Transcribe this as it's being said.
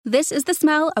This is the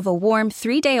smell of a warm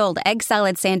 3-day-old egg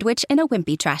salad sandwich in a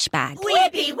wimpy trash bag.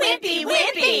 Wimpy, wimpy,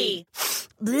 wimpy!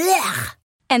 Blech!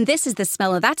 And this is the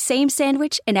smell of that same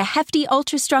sandwich in a hefty,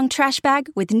 ultra-strong trash bag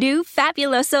with new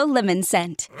Fabuloso lemon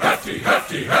scent. Hefty,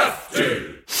 hefty,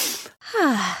 hefty!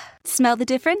 Smell the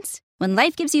difference? When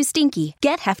life gives you stinky,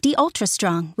 get Hefty Ultra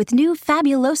Strong with new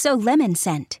Fabuloso lemon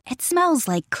scent. It smells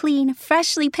like clean,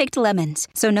 freshly picked lemons.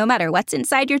 So no matter what's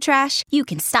inside your trash, you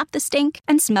can stop the stink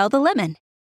and smell the lemon.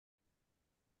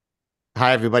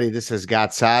 Hi, everybody. This is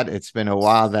Saad. It's been a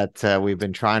while that we've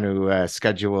been trying to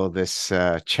schedule this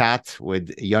chat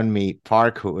with Yeonmi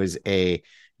Park, who is a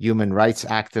human rights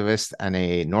activist and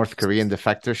a North Korean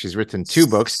defector. She's written 2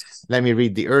 books. Let me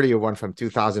read the earlier one from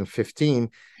 2015.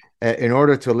 In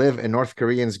order to live a North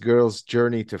Korean girl's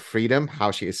journey to freedom,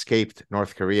 how she escaped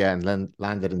North Korea and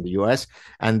landed in the US.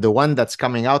 And the one that's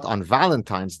coming out on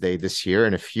Valentine's Day this year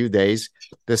in a few days,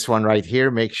 this one right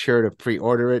here, make sure to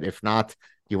pre-order it. If not,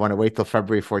 you want to wait till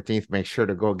February 14th, make sure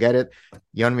to go get it.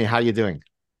 Yeonmi, how are you doing?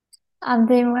 I'm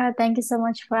doing well. Thank you so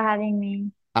much for having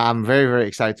me. I'm very, very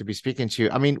excited to be speaking to you.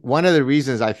 I mean, one of the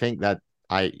reasons I think that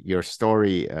your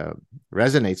story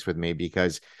resonates with me,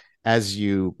 because as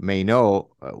you may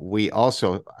know, we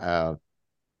also,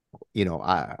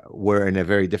 we're in a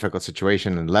very difficult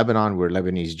situation in Lebanon. We're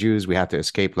Lebanese Jews. We had to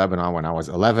escape Lebanon when I was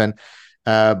 11.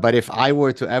 But if I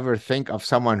were to ever think of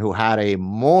someone who had a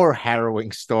more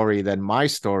harrowing story than my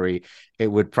story, it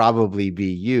would probably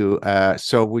be you.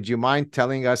 So would you mind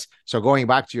telling us, so going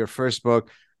back to your first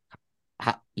book,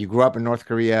 you grew up in North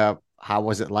Korea. How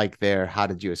was it like there? How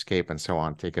did you escape and so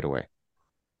on? Take it away.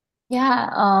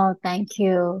 Yeah, thank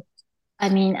you. I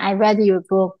mean, I read your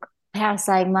book,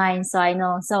 Parasite Mind, so I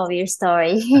know some of your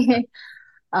story.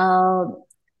 North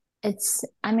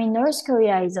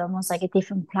Korea is almost like a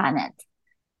different planet.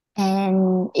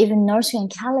 And even North Korean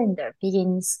calendar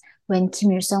begins when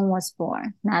Kim Il-sung was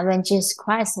born, not when Jesus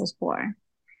Christ was born.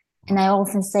 And I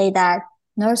often say that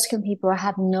North Korean people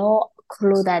have no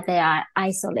clue that they are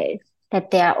isolated,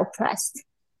 that they are oppressed.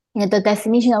 The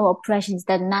definition of oppression is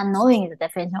that not knowing the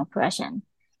definition of oppression.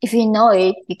 If you know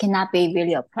it, you cannot be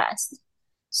really oppressed.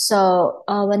 So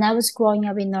when I was growing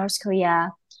up in North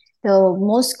Korea, the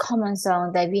most common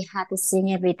song that we had to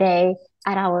sing every day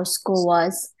at our school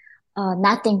was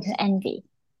Nothing to Envy.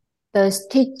 Those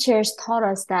teachers taught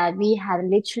us that we had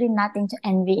literally nothing to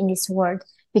envy in this world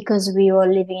because we were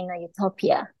living in a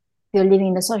utopia. We were living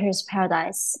in the socialist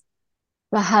paradise.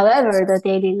 But however, the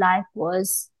daily life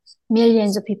was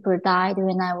millions of people died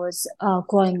when I was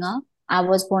growing up. I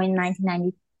was born in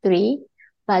 1993.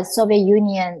 But Soviet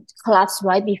Union collapsed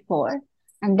right before,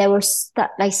 and they were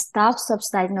stop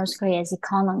subsidizing North Korea's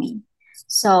economy.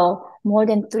 So more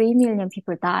than 3 million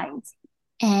people died,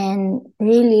 and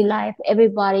daily life,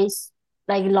 everybody's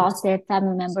lost their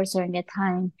family members during that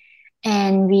time,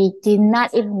 and we did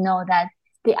not even know that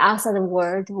the outside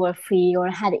world were free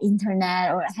or had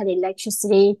internet or had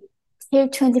electricity. Till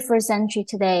 21st century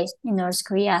today in North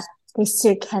Korea, they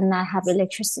still cannot have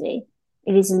electricity.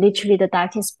 It is literally the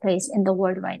darkest place in the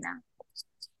world right now.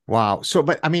 Wow. So,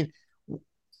 but I mean,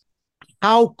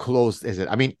 how closed is it?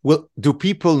 I mean, do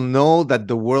people know that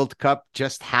the World Cup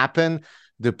just happened?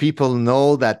 Do people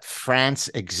know that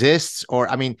France exists? Or,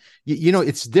 I mean,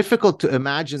 it's difficult to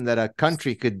imagine that a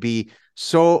country could be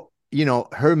so,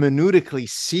 hermeneutically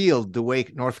sealed the way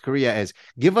North Korea is.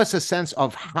 Give us a sense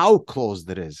of how closed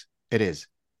it is.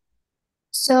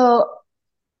 So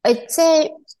I'd say,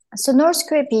 North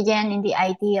Korea began in the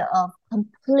idea of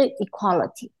complete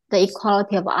equality, the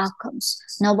equality of outcomes.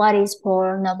 Nobody is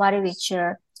poor, nobody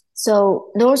richer.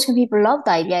 So North Korean people loved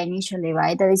the idea initially,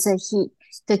 right?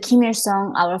 The Kim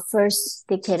Il-sung, our first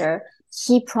dictator,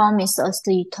 he promised us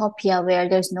the utopia where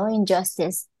there's no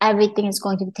injustice. Everything is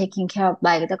going to be taken care of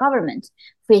by the government.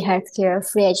 Free healthcare,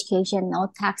 free education, no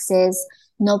taxes,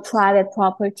 no private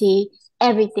property.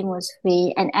 Everything was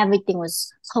free and everything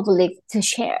was public to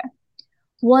share.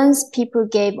 Once people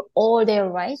gave all their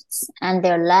rights and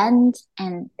their land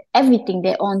and everything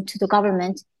they owned to the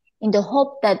government in the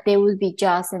hope that they would be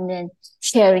just and then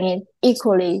sharing it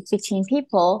equally between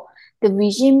people, the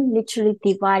regime literally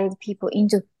divided people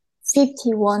into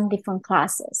 51 different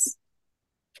classes.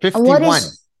 51?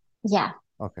 Yeah.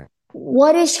 Okay.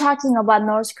 What is shocking about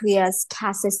North Korea's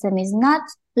caste system is not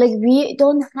we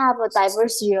don't have a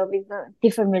diversity of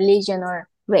different religion or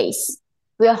race.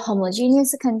 We are a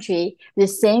homogeneous country with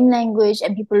the same language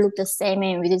and people look the same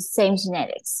and with the same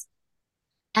genetics.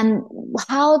 And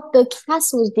how the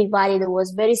caste was divided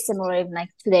was very similar like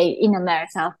today in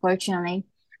America, fortunately,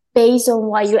 based on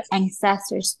what your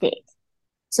ancestors did.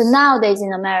 So nowadays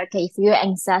in America, if your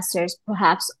ancestors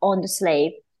perhaps owned a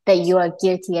slave, that you are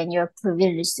guilty and you're a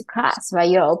privileged class, right?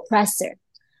 You're oppressor.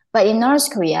 But in North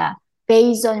Korea,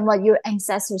 based on what your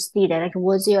ancestors did, like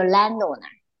was you a landowner,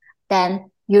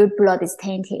 then your blood is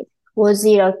tainted. Was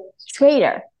it a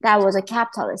trader? That was a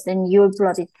capitalist, then your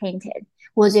blood is tainted.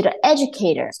 Was it an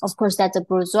educator? Of course, that's a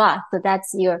bourgeois. So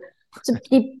that's your, so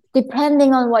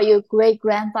depending on what your great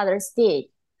grandfathers did,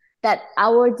 that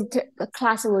our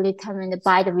class will be determined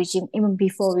by the regime even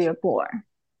before we were born.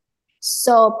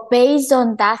 So based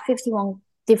on that 51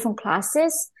 different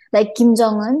classes, like Kim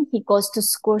Jong-un, he goes to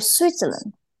school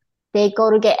Switzerland. They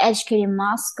go to get educated in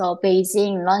Moscow,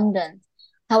 Beijing, London.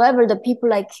 However, the people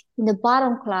like in the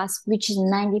bottom class, which is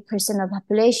 90% of the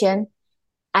population,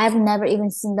 I've never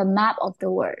even seen the map of the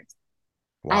world.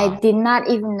 Wow. I did not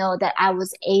even know that I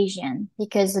was Asian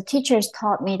because the teachers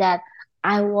taught me that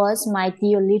I was my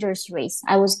dear leader's race.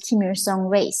 I was Kim Il-sung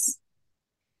race.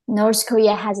 North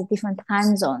Korea has a different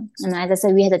time zone. And as I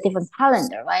said, we had a different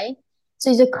calendar, right?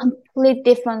 So it's a complete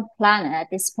different planet at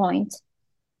this point.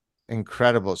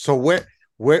 Incredible. So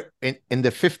where in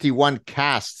the 51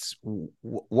 castes,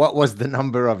 what was the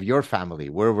number of your family?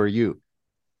 Where were you?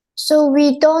 So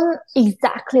we don't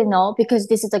exactly know because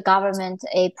this is a government,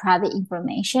 a private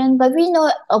information, but we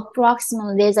know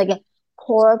approximately there's like a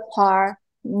core par,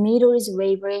 middle is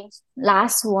wavering,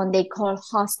 last one they call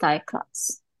hostile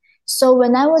class. So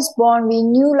when I was born, we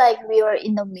knew like we were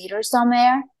in the middle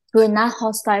somewhere. We were not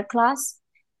hostile class,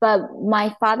 but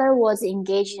my father was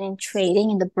engaged in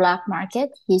trading in the black market.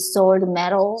 He sold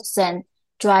metals and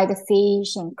dried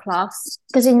fish and clocks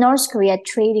because in North Korea,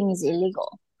 trading is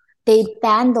illegal. They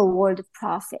ban the word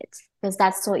profit because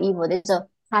that's so evil. There's a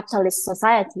capitalist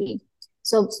society.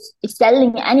 So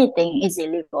selling anything is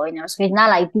illegal in North Korea. It's not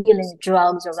like dealing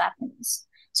drugs or weapons.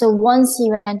 So once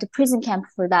he went to prison camp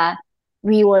for that,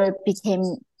 we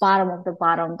became bottom of the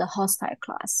bottom, the hostile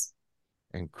class.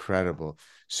 Incredible.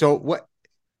 So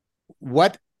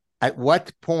at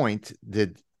what point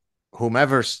did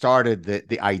whomever started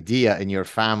the idea in your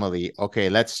family, okay,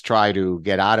 let's try to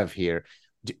get out of here?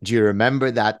 Do you remember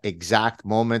that exact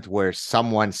moment where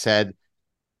someone said,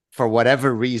 for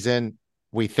whatever reason,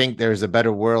 we think there's a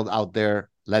better world out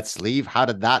there, let's leave? How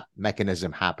did that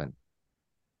mechanism happen?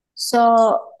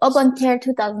 So up until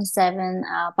 2007,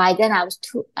 by then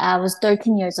I was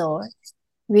 13 years old.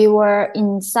 We were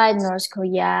inside North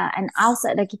Korea and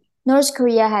outside, like North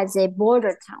Korea has a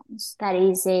border towns that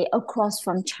is across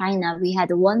from China. We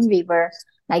had one river,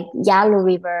 like Yalu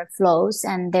River flows,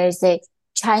 and there's a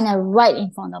China right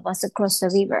in front of us across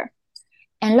the river.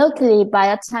 And luckily, by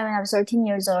that time when I was 13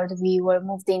 years old, we were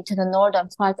moved into the northern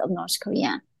part of North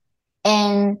Korea.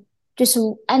 And just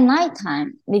at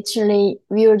nighttime, literally,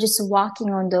 we were just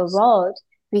walking on the road.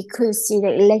 We could see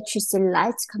the electricity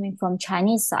lights coming from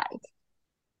Chinese side.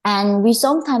 And we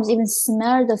sometimes even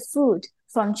smell the food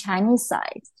from Chinese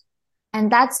side.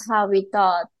 And that's how we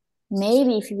thought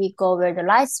maybe if we go where the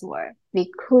lights were,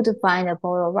 we could find a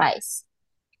bowl of rice.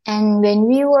 And it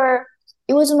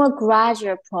was a more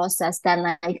gradual process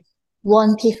than like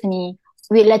one epiphany,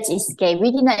 let's escape.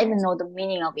 We did not even know the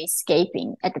meaning of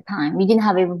escaping at the time. We didn't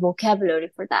have even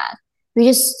vocabulary for that. We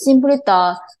just simply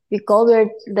thought we go where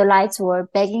the lights were,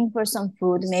 begging for some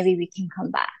food, maybe we can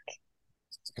come back.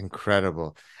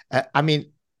 Incredible. I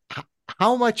mean,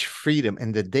 how much freedom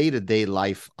in the day-to-day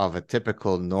life of a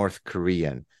typical North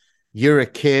Korean? You're a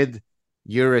kid,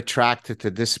 you're attracted to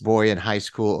this boy in high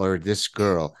school or this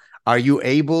girl. Are you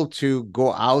able to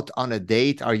go out on a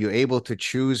date? Are you able to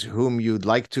choose whom you'd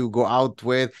like to go out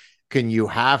with? Can you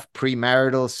have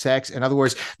premarital sex? In other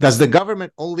words, does the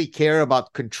government only care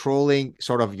about controlling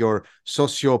sort of your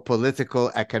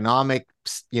socio-political, economic,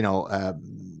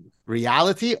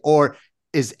 reality, or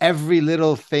is every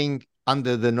little thing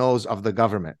under the nose of the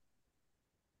government?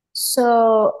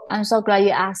 So I'm so glad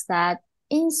you asked that.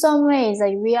 In some ways,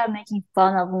 like we are making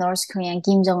fun of North Korean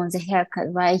Kim Jong-un's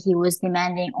haircut, right? He was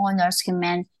demanding all North Korean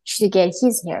men should get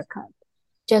his haircut.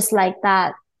 Just like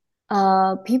that,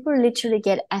 people literally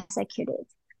get executed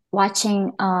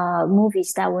watching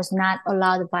movies that was not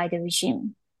allowed by the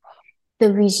regime.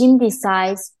 The regime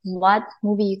decides what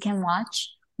movie you can watch,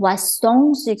 what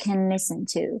songs you can listen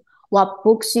to, what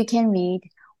books you can read,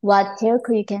 what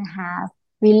haircut you can have.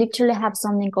 We literally have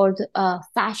something called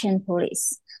fashion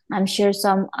police. I'm sure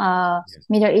some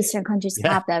Middle Eastern countries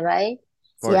have that, right?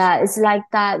 Yeah, it's like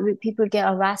that. People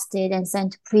get arrested and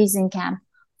sent to prison camp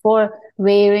for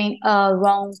wearing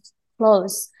wrong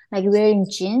clothes. Like wearing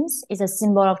jeans is a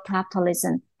symbol of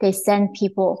capitalism. They send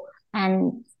people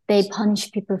and they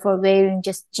punish people for wearing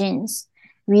just jeans.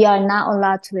 We are not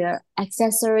allowed to wear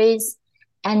accessories.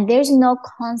 And there's no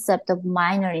concept of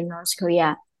minor in North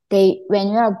Korea. when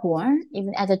you are born,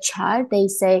 even as a child, they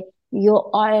say you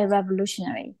are a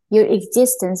revolutionary. Your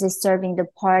existence is serving the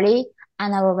party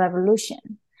and our revolution.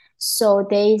 So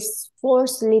they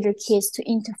force little kids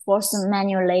to enforce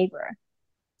manual labor.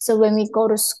 So when we go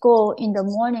to school in the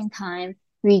morning time,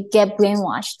 we get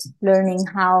brainwashed, learning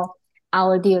how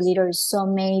our dear leader is so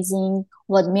amazing,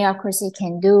 what miracles he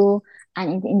can do.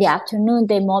 And in the afternoon,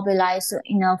 they mobilize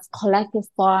enough collective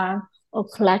farm or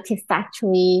collective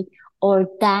factory or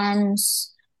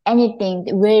dance, anything,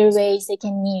 railways they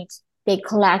can need. They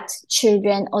collect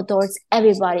children, adults,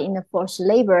 everybody in the forced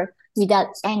labor without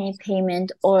any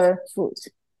payment or food.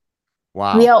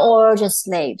 Wow. We are all just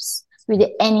slaves without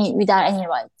any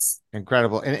rights.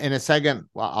 Incredible. In a second,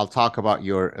 well, I'll talk about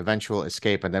your eventual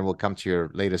escape and then we'll come to your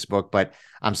latest book. But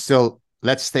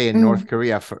let's stay in North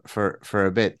Korea for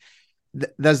a bit.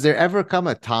 Does there ever come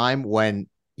a time when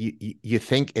you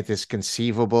think it is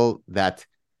conceivable that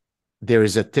there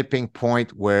is a tipping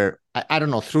point where, I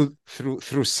don't know,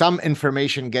 through some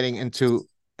information getting into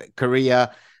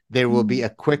Korea, there will be a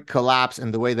quick collapse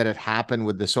in the way that it happened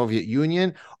with the Soviet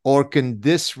Union? Or can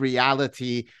this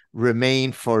reality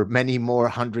remain for many more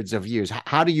hundreds of years?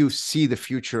 How do you see the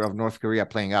future of North Korea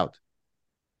playing out?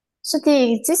 So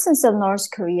the existence of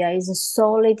North Korea is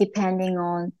solely depending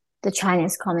on the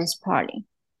Chinese Communist Party.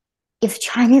 If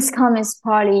Chinese Communist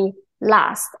Party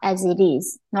lasts as it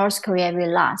is, North Korea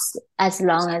will last as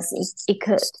long as it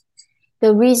could.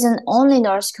 The reason only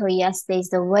North Korea stays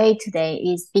the way today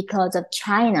is because of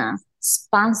China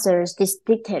sponsors this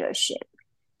dictatorship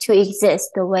to exist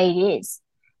the way it is.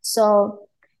 So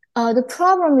the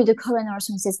problem with the current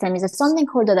Northern system is something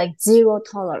called zero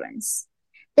tolerance.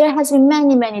 There has been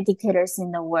many, many dictators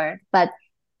in the world, but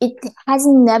it has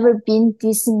never been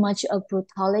this much of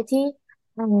brutality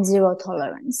and zero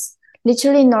tolerance.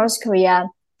 Literally in North Korea,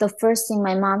 the first thing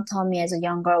my mom told me as a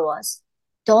young girl was,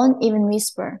 don't even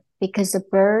whisper because the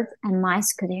bird and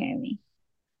mice could hear me.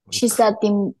 She said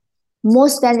the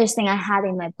most dangerous thing I had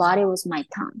in my body was my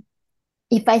tongue.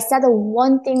 If I said that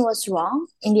one thing was wrong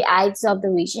in the eyes of the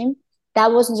regime,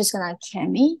 that wasn't just going to kill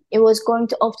me. It was going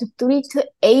to up to 3 to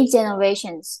 8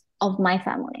 generations of my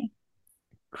family.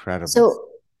 Incredible. So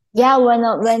yeah,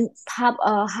 when top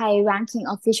high-ranking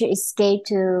official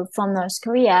escaped from North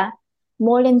Korea,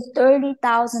 more than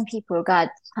 30,000 people got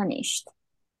punished.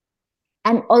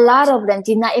 And a lot of them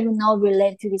did not even know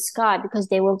related to this guy because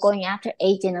they were going after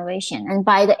 8th generation. And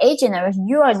by the 8th generation,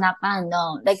 you are not gonna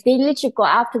know. Like they literally go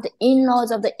after the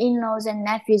in-laws of the in-laws and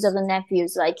nephews of the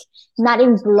nephews, like not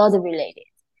even blood related.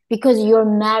 Because you're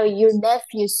married, your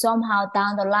nephew somehow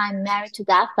down the line married to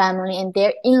that family and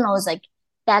their in-laws, like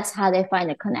that's how they find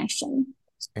a connection.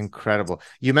 Incredible.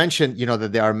 You mentioned,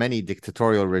 that there are many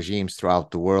dictatorial regimes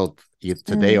throughout the world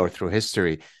today or through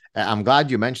history. I'm glad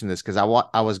you mentioned this because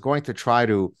I was going to try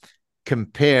to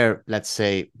compare, let's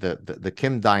say, the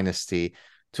Kim dynasty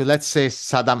to, let's say,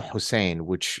 Saddam Hussein,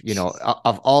 which,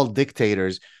 of all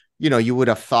dictators, you would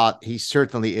have thought he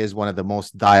certainly is one of the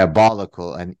most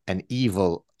diabolical and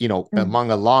evil,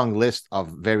 among a long list of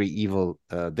very evil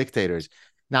dictators.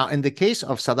 Now, in the case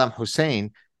of Saddam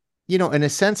Hussein, in a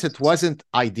sense, it wasn't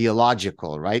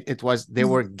ideological, right? There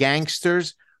were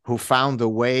gangsters who found a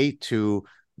way to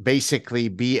basically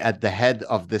be at the head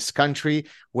of this country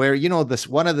where,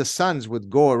 one of the sons would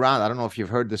go around. I don't know if you've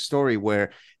heard the story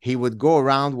where he would go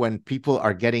around when people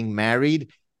are getting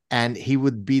married and he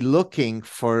would be looking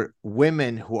for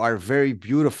women who are very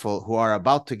beautiful, who are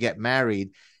about to get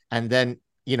married. And then,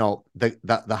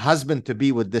 the husband to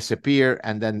be would disappear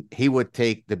and then he would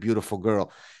take the beautiful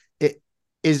girl.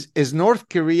 Is North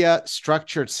Korea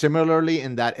structured similarly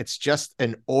in that it's just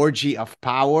an orgy of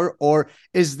power, or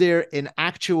is there an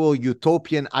actual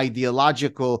utopian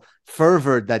ideological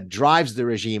fervor that drives the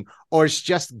regime, or it's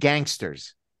just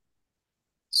gangsters?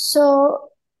 So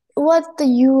what the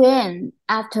UN,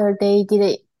 after they did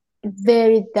a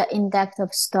very in-depth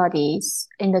of studies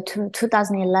in the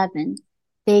 2011,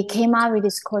 they came out with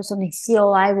this course on the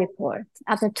COI report.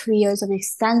 After 2 years of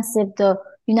extensive, the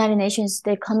United Nations,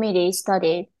 the committee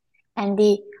studied, and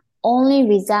the only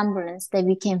resemblance that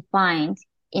we can find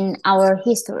in our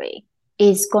history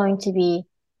is going to be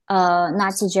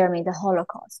Nazi Germany, the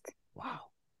Holocaust. Wow.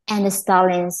 And the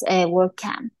Stalin's work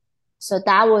camp. So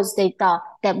that was, they thought,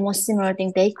 that most similar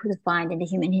thing they could find in the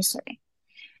human history.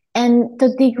 And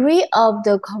the degree of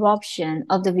the corruption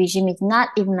of the regime is not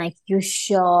even like you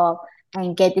show up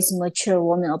and get this mature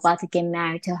woman about to get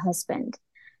married to a husband.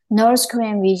 North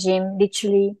Korean regime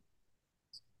literally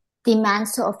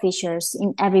demands to officials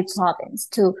in every province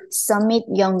to submit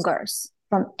young girls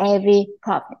from every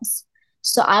province.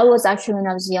 So I was actually, when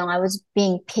I was young, I was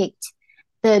being picked.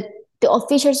 The the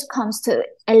officials comes to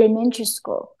elementary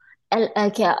school,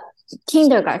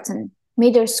 kindergarten,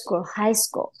 middle school, high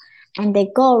school, and they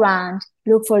go around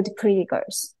look for the pretty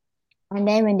girls. And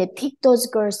then when they pick those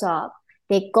girls up,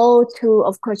 they go to,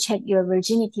 of course, check your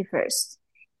virginity first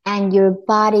and your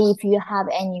body, if you have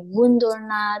any wound or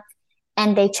not.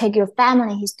 And they check your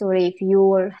family history, if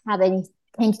you have any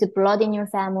tainted blood in your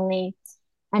family.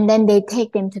 And then they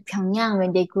take them to Pyongyang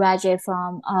when they graduate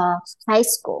from high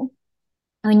school,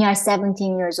 when you're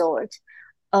 17 years old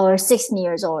or 16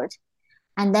 years old.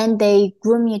 And then they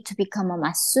groom you to become a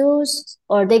masseuse,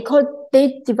 or they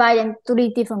divide in three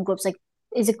different groups. Like,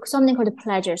 is something called the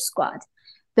pleasure squad.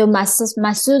 The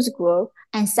masseuse group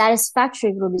and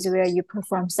satisfactory group is where you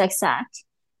perform sex act.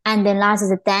 And then last is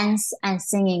the dance and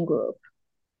singing group.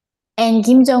 And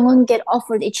Kim Jong-un get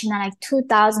offered each night like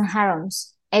 2,000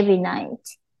 harems every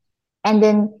night. And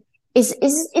then it's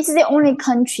the only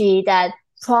country that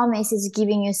promises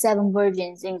giving you 7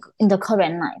 virgins in the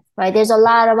current life, right? There's a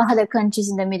lot of other countries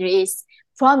in the Middle East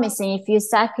promising if you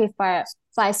sacrifice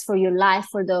for your life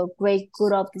for the great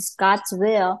good of this God's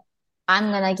will,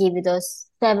 I'm gonna give you those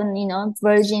 7,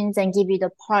 virgins and give you the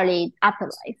party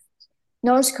afterlife.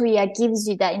 North Korea gives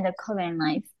you that in the current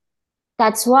life.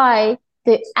 That's why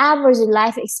the average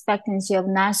life expectancy of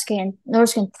North Korean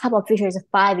top officials is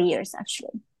 5 years,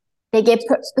 actually. They get,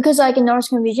 because like in North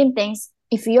Korean regime thinks,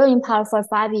 if you're in power for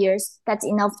 5 years, that's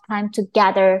enough time to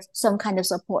gather some kind of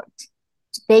support.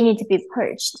 They need to be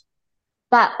purged.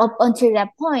 But up until that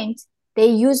point, they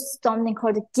use something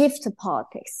called gift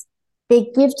politics.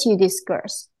 They give to you these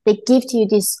girls. They give to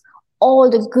you all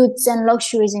the goods and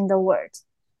luxuries in the world.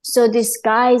 So this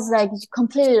guy is like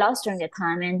completely lost during the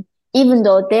time. And even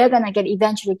though they're going to get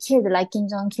eventually killed, like Kim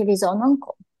Jong-un killed his own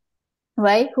uncle,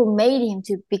 right? Who made him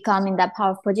to become in that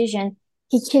powerful position.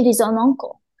 He killed his own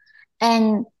uncle.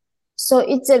 And so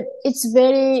it's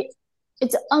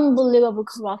unbelievable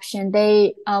corruption.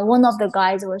 They, one of the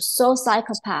guys was so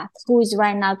psychopath, who is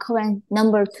right now current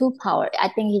number 2 power. I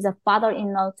think he's a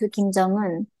father-in-law to Kim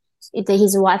Jong-un. It's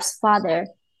his wife's father.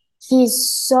 He's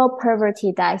so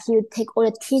perverted that he would take all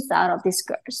the teeth out of these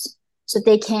girls so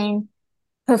they can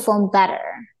perform better,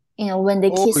 when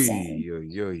they kissing.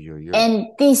 And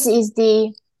this is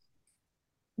the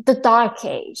dark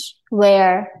age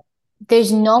where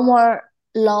there's no more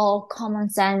law, common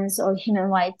sense, or human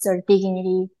rights or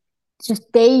dignity.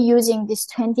 Just they using these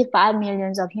 25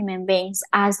 millions of human beings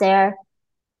as their,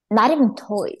 not even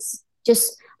toys,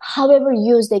 just however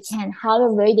use they can,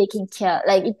 however way they can kill.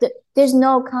 Like there's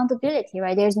no accountability,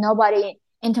 right? There's nobody,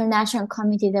 international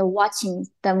community, that watching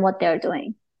them what they're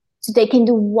doing. So they can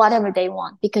do whatever they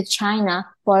want because China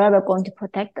forever going to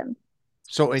protect them.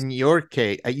 So in your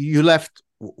case, you left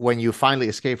when you finally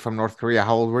escaped from North Korea.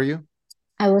 How old were you?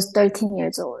 I was 13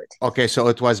 years old. Okay, so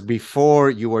it was before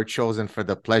you were chosen for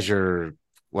the pleasure,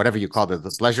 whatever you called it,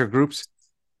 the pleasure groups?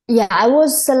 Yeah, I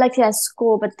was selected at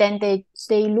school, but then they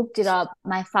looked it up.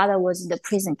 My father was in the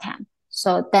prison camp.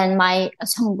 So then my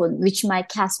songbun, which my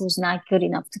caste was not good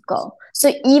enough to go.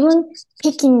 So even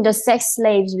picking the sex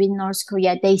slaves with North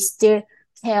Korea, they still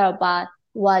care about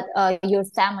what your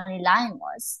family line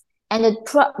was. And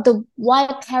the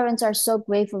why parents are so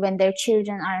grateful when their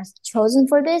children are chosen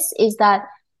for this is that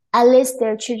at least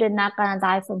their children not gonna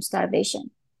die from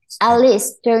starvation. At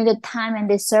least during the time when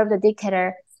they serve the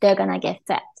dictator, they're gonna get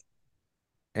fed.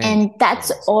 And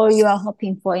that's all you are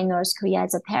hoping for in North Korea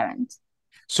as a parent.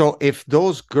 So if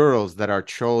those girls that are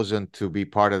chosen to be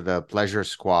part of the pleasure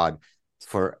squad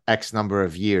for X number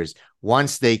of years,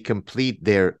 once they complete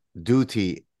their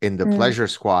duty in the pleasure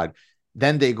squad,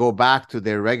 then they go back to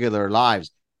their regular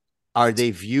lives. Are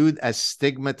they viewed as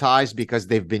stigmatized because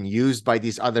they've been used by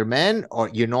these other men, or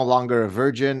you're no longer a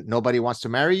virgin, nobody wants to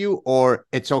marry you, or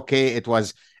it's okay, it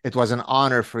was an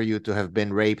honor for you to have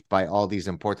been raped by all these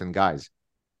important guys?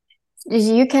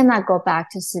 You cannot go back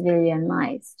to civilian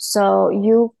life. So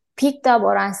you picked up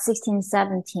around 16,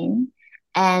 17.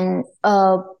 And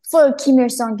for Kim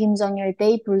Il-sung, Kim Jong-il,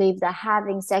 they believe that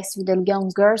having sex with the young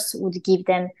girls would give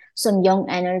them some young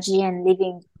energy and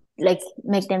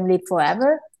make them live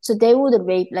forever. So they would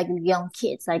rape like young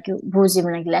kids, like who's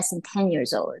even like less than 10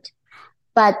 years old.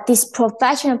 But these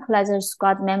professional pleasure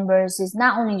squad members is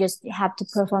not only just have to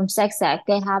perform sex act,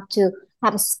 they have to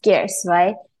have skills,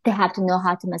 right? They have to know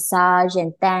how to massage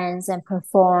and dance and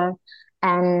perform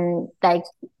and like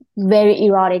very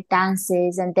erotic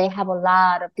dances. And they have a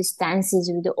lot of these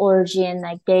dances with the origin,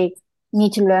 like they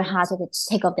need to learn how to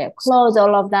take off their clothes,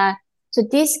 all of that. So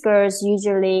these girls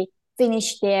usually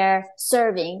finish their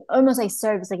serving, almost like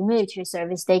service, like military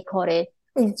service, they call it.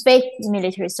 It's fake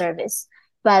military service.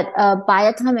 But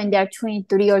by the time when they're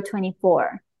 23 or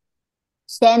 24,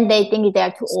 then they think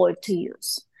they're too old to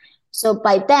use. So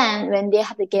by then, when they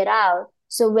have to get out,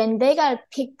 so when they got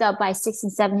picked up by 16,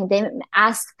 17, they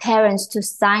ask parents to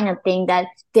sign a thing that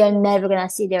they're never gonna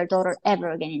see their daughter ever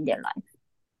again in their life.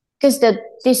 Because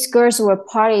these girls were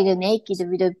partied naked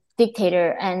with the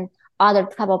dictator and other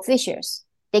top officials.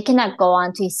 They cannot go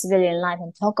on to his civilian life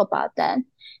and talk about that.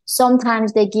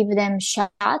 Sometimes they give them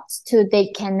shots to they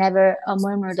can never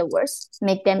murmur the words,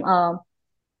 make them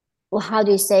well, how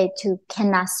do you say to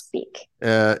cannot speak?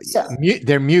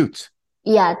 They're mute.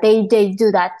 Yeah, they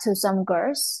do that to some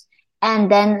girls,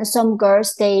 and then some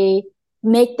girls they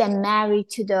make them marry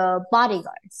to the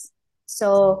bodyguards.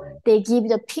 So they give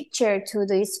the picture to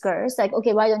these girls, like,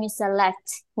 okay, why don't you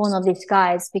select one of these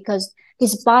guys? Because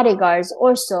these bodyguards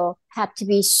also have to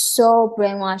be so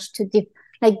brainwashed to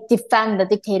defend the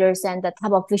dictators and the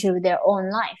top official with their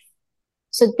own life.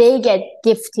 So they get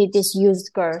gifted these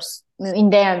used girls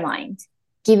in their mind,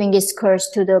 giving this curse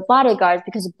to the bodyguards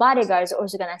because the bodyguards are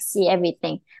also gonna see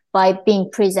everything by being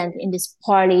present in these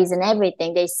parties and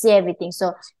everything. They see everything.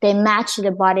 So they match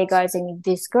the bodyguards and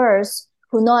these girls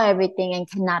who know everything and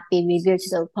cannot be revealed to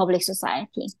the public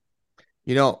society.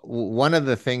 You know, one of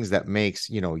the things that makes,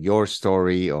 your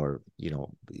story or,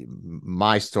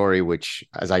 my story, which,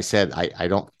 as I said,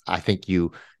 I think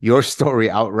your story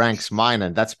outranks mine,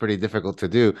 and that's pretty difficult to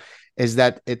do, is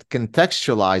that it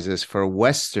contextualizes for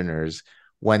Westerners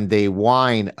when they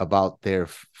whine about their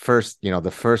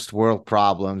the first world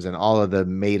problems and all of the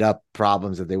made up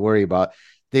problems that they worry about.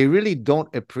 They really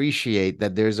don't appreciate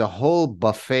that there's a whole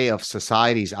buffet of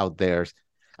societies out there.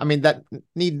 I mean, that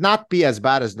need not be as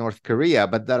bad as North Korea,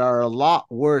 but that are a lot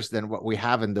worse than what we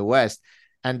have in the West.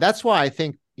 And that's why I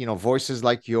think, voices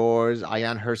like yours,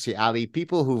 Ayaan Hirsi Ali,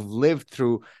 people who've lived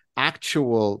through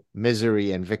actual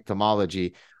misery and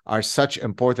victimology are such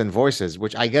important voices,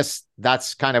 which I guess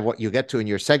that's kind of what you get to in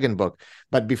your second book.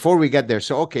 But before we get there,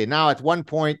 so, okay, now at one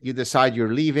point you decide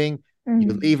you're leaving,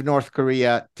 you leave North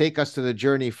Korea. Take us to the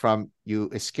journey from you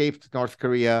escaped North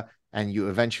Korea and you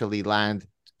eventually land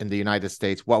in the United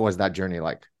States. What was that journey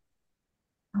like?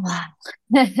 Wow.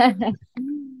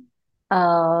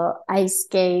 I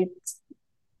escaped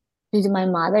due to my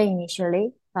mother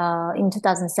initially in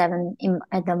 2007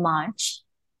 at the March.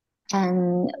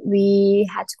 And we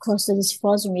had to cross this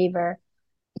frozen river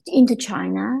into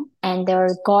China. And there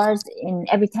are guards in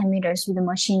every 10 meters with the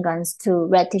machine guns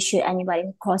ready to shoot anybody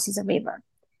who crosses the river.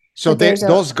 So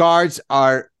those guards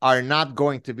are not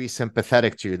going to be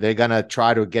sympathetic to you. They're going to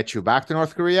try to get you back to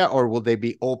North Korea, or will they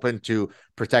be open to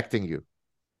protecting you?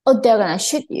 Oh, they're going to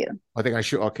shoot you. Oh, they're going to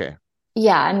shoot. Okay.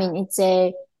 Yeah, I mean, it's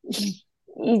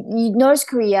North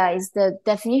Korea is the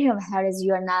definition of hell is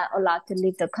you are not allowed to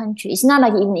leave the country. It's not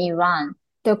like even Iran.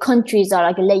 The countries are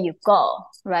like let you go,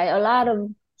 right? A lot of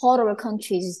horrible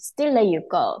countries still let you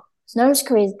go. North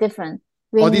Korea is different.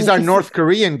 These are North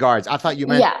Korean guards. I thought you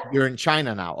meant you're in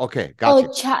China now. Okay,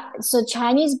 gotcha. So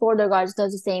Chinese border guards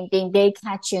does the same thing. They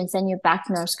catch you and send you back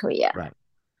to North Korea. Right.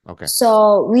 Okay.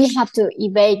 So we have to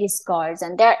evade these guards,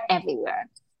 and they're everywhere.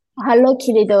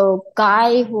 Luckily, the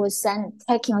guy who was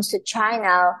taking us to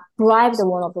China bribed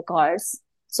one of the guards.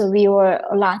 So we were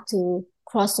allowed to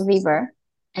cross the river,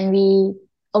 and we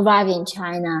arrived in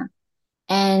China,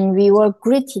 and we were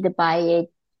greeted by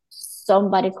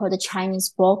somebody called a Chinese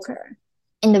broker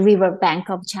in the river bank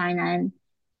of China.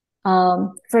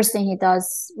 And first thing he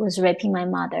does was raping my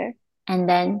mother. And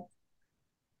then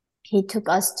he took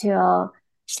us to a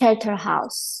shelter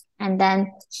house. And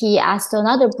then he asked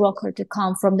another broker to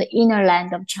come from the inner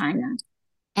land of China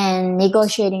and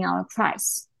negotiating our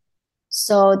price.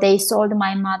 So they sold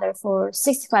my mother for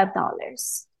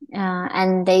 $65.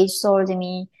 And they sold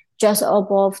me just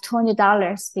above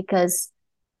 $20 because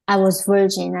I was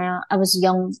virgin. I was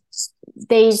young.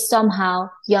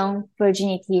 Young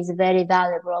virginity is very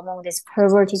valuable among these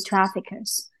perverted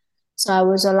traffickers. So I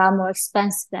was a lot more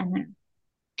expensive than her.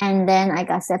 And then I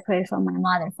got separated from my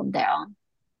mother from there on.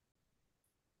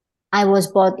 I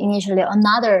was bought initially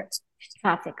another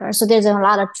trafficker. So there's a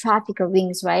lot of trafficker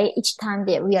rings, right? Each time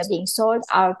that we are being sold,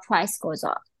 our price goes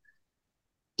up.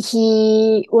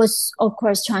 He was, of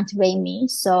course, trying to rape me.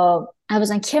 So I was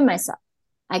going to kill myself.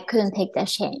 I couldn't take that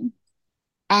shame.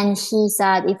 And he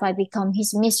said if I become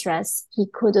his mistress, he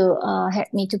could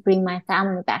help me to bring my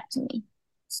family back to me.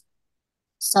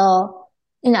 So,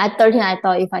 at 13, I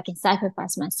thought if I can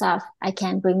sacrifice myself, I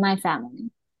can bring my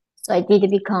family. So I did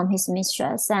become his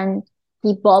mistress. And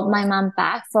he brought my mom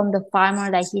back from the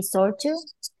farmer that he sold to.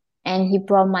 And he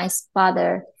brought my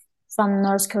father from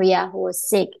North Korea who was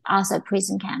sick outside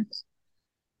prison camp.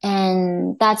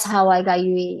 And that's how I got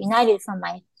reunited from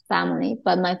my family.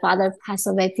 But my father passed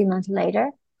away a few months later.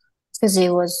 because he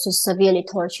was just severely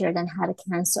tortured and had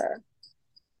cancer.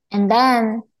 And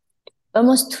then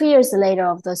almost 2 years later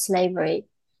of the slavery,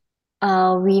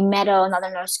 we met another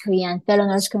fellow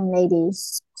North Korean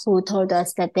ladies who told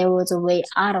us that there was a way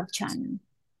out of China.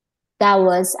 That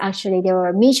was actually, there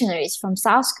were missionaries from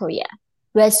South Korea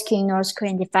rescuing North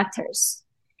Korean defectors.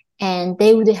 And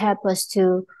they would help us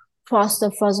to cross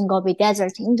the frozen Gobi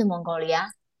Desert into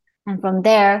Mongolia. And from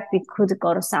there, we could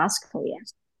go to South Korea.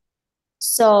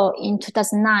 So in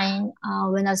 2009,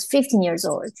 when I was 15 years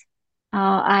old,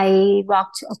 I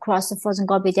walked across the frozen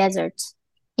Gobi Desert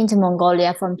into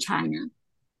Mongolia from China.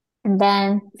 And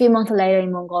then a few months later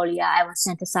in Mongolia, I was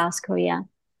sent to South Korea.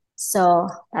 So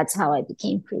that's how I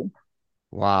became free.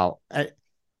 Wow.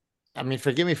 I mean,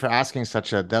 forgive me for asking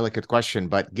such a delicate question,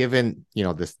 but given,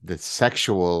 the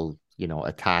sexual,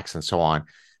 attacks and so on,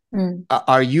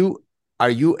 are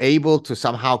you able to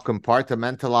somehow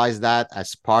compartmentalize that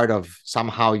as part of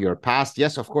somehow your past?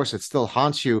 Yes, of course, it still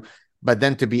haunts you, but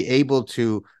then to be able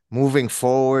to moving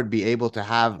forward, be able to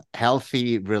have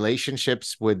healthy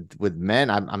relationships with men.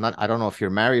 I don't know if you're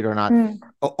married or not,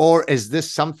 or is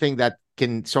this something that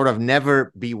can sort of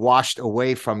never be washed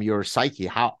away from your psyche?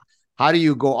 How do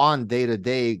you go on day to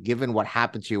day, given what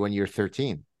happened to you when you're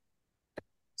 13?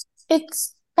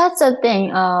 That's the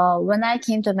thing. When I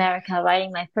came to America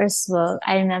writing my first book,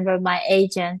 I remember my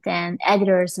agent and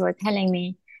editors were telling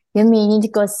me, you need to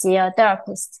go see a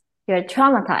therapist. You're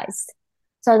traumatized.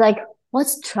 So I was like,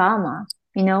 what's trauma?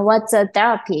 What's a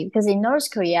therapy? Because in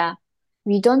North Korea,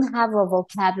 we don't have a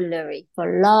vocabulary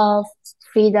for love,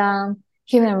 freedom,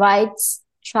 human rights,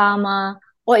 trauma,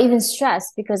 or even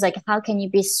stress. Because how can you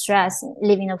be stressed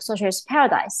living in a socialist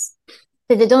paradise?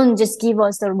 So they don't just give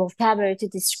us the vocabulary to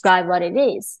describe what it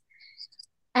is.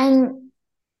 And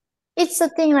it's the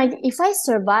thing, if I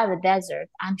survive a desert,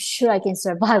 I'm sure I can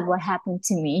survive what happened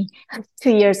to me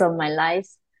 2 years of my life.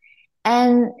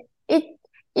 And it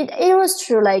was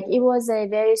true. It was a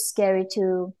very scary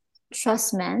to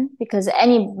trust men, because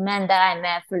any men that I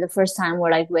met for the first time were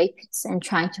rapists and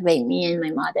trying to rape me and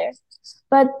my mother.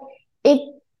 But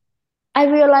I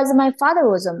realized my father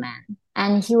was a man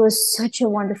and he was such a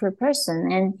wonderful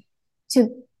person. And to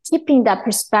keeping that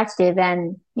perspective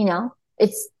and,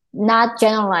 it's not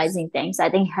generalizing things, I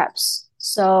think helps.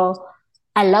 So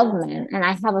I love men, and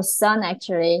I have a son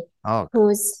actually and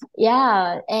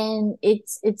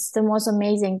it's the most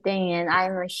amazing thing. And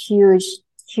I'm a huge,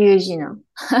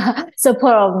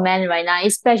 support of men right now,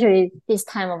 especially this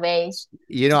time of age.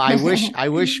 I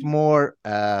wish more,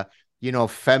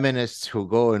 feminists who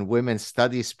go in women's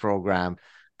studies program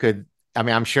could, I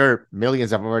mean, I'm sure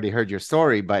millions have already heard your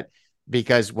story, but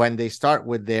because when they start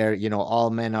with their, all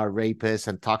men are rapists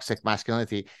and toxic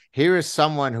masculinity, here is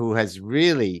someone who has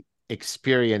really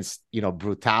experienced,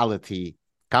 brutality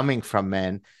coming from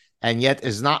men, and yet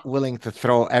is not willing to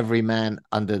throw every man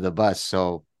under the bus.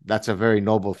 So that's a very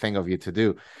noble thing of you to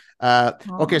do.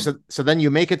 Okay, so then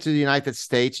you make it to the United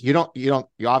States. You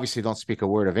obviously don't speak a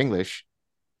word of English.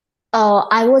 Oh,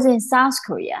 I was in South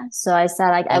Korea, so I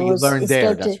said I you was learned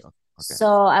there. That's right. Okay.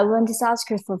 So I went to South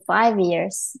Korea for 5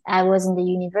 years. I was in the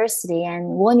university, and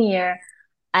 1 year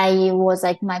I was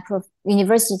my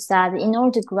university said in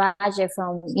order to graduate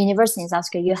from university in South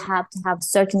Korea, you have to have a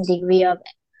certain degree of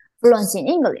fluency in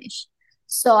English.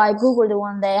 So I Googled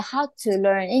one day how to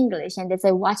learn English, and they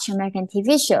say watch American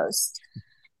TV shows.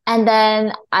 And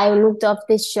then I looked up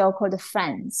this show called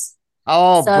Friends.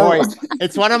 Oh boy,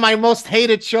 it's one of my most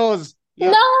hated shows.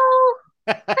 Yep.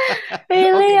 No,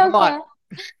 really? Okay,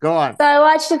 go on. So I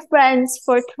watched Friends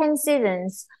for 10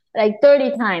 seasons,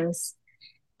 30 times.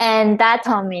 And that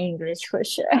taught me English for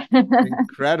sure.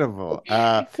 Incredible.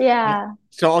 Yeah.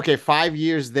 So, okay, 5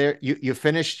 years there. You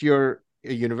finished your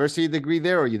university degree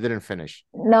there, or you didn't finish?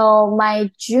 No,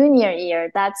 my junior year,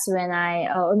 that's when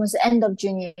almost end of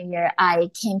junior year,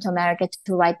 I came to America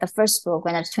to write the first book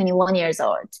when I was 21 years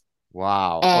old.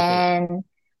 Wow. And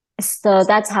so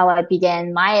that's how I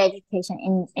began my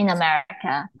education in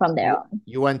America from there on.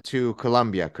 You went to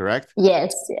Columbia, correct?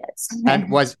 Yes. And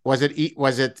was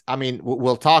it, I mean,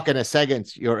 we'll talk in a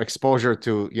second, your exposure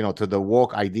to, to the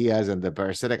woke ideas and the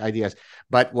parasitic ideas,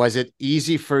 but was it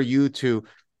easy for you to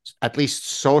at least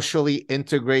socially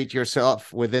integrate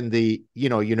yourself within the,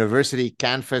 university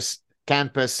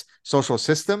campus social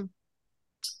system?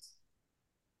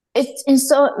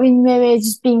 Maybe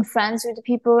just being friends with the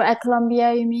people at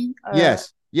Columbia, you mean?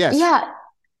 Yes. Yeah.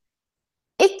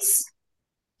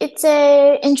 It's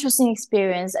a interesting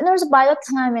experience. And there was by the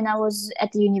time when I was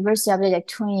at the university, I was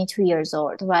 22 years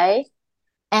old, right?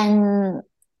 And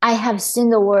I have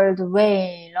seen the world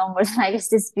way longer than I guess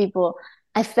these people.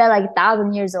 I felt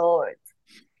 1,000 years old.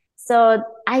 So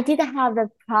I did have the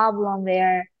problem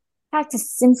where I had to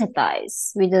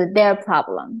sympathize with their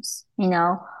problems, you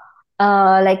know.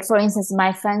 Like for instance,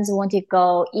 my friends want to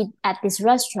go eat at this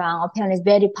restaurant. Apparently, it's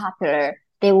very popular.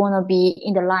 They want to be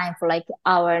in the line for like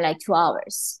hour, like 2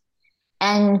 hours.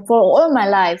 And for all my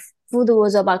life, food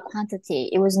was about quantity.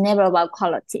 It was never about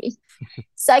quality.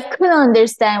 So I couldn't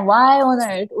understand why on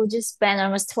earth would you spend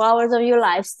almost 2 hours of your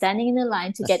life standing in the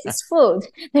line to get this food.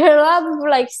 There are a lot of people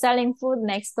like selling food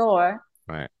next door.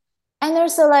 Right. And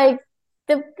also like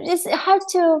it's hard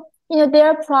to,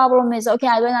 their problem is, okay,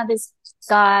 I went out this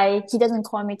guy, he doesn't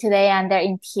call me today, and they're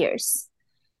in tears.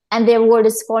 And their world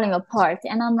is falling apart.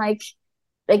 And I'm like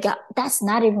that's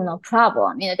not even a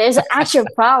problem. There's an actual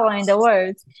problem in the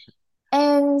world.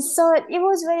 And so it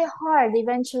was very hard.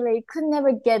 Eventually, could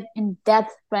never get in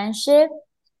depth friendship.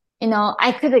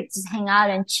 I could just hang out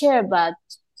and cheer, but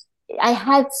I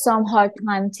had some hard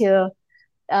time to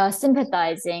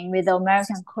sympathizing with the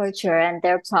American culture and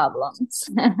their problems.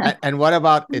 And what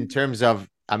about in terms of,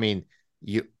 I mean,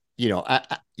 you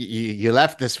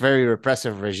left this very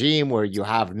repressive regime where you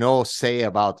have no say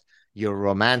about your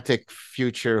romantic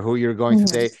future, who you're going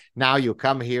to date. Now you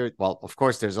come here. Well, of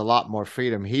course, there's a lot more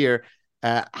freedom here.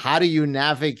 How do you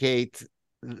navigate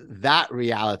that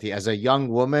reality as a young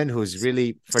woman who's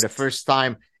really, for the first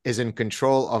time, is in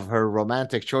control of her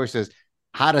romantic choices?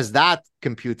 How does that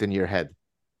compute in your head?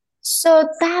 So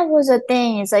that was a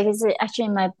thing. It's like it's actually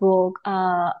in my book.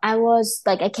 I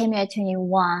came here at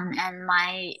 21,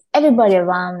 and everybody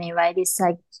around me, right, is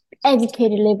like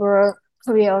educated, liberal,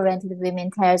 career-oriented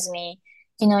women tells me,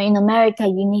 in America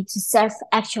you need to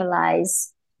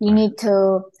self-actualize. You need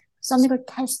to something called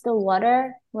test the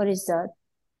water. What is that?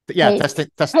 Yeah, test the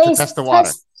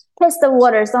water. Test the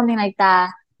water, something like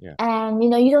that. Yeah. And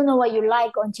you don't know what you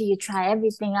like until you try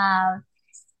everything out.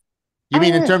 You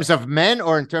mean in terms of men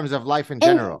or in terms of life in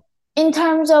general? In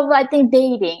terms of, I think,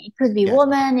 dating. It could be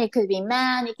woman, it could be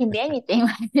man, it can be anything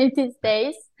these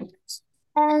days.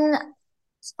 And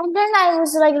then I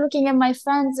was like looking at my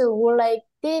friends who were like,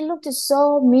 they looked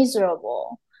so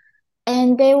miserable.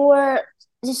 And they were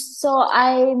so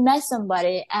I met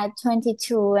somebody at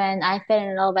 22 and I fell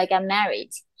in love. I got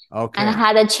married. Okay. And I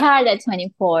had a child at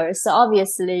 24. So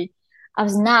obviously I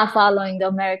was not following the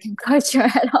American culture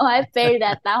at all. I failed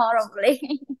at that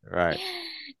horribly. Right.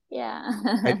 Yeah.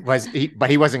 But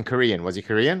he wasn't Korean. Was he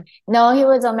Korean? No, he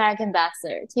was American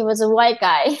bastard. He was a white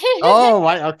guy. Oh,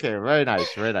 white. Okay. Very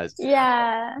nice. Very nice.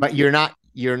 Yeah. But you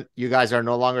guys are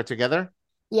no longer together?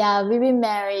 Yeah, we've been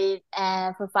married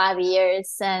for 5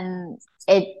 years, and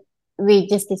we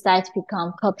just decided to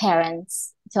become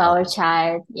co-parents to our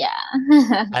child. Yeah.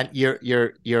 And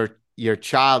your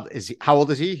child how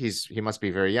old is he? He must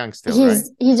be very young still, right?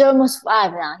 He's almost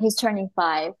 5 now. He's turning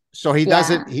 5. So he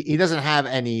doesn't have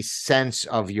any sense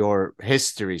of your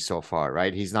history so far,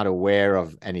 right? He's not aware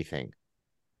of anything.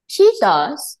 He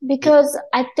does, because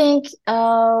I think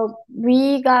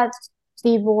we got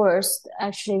divorced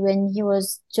actually when he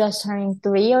was just turning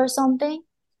 3 or something.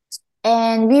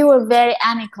 And we were very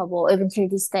amicable even till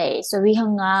this day. So we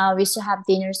hung out, we used to have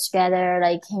dinners together,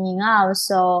 like hanging out.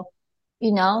 So,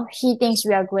 he thinks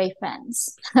we are great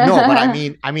friends. No, but I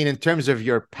mean, in terms of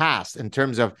your past, in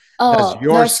terms of, does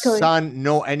your son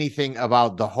know anything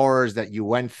about the horrors that you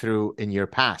went through in your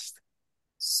past?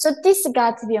 So this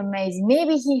got to be amazing.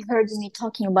 Maybe he heard me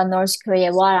talking about North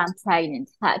Korea while I'm pregnant,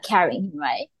 carrying him,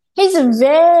 right? He's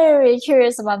very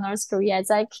curious about North Korea. It's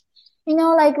like,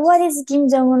 like, what is Kim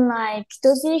Jong-un like?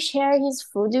 Does he share his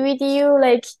food with you?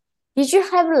 Like, did you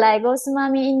have Legos,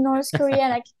 mommy, in North Korea?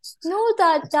 Like, no,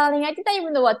 darling, I didn't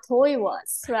even know what toy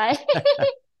was, right?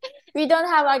 We don't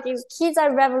have, like, kids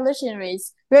are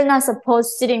revolutionaries. We're not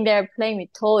supposed sitting there playing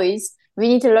with toys. We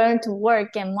need to learn to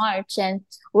work and march and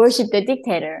worship the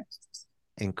dictator.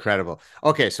 Incredible.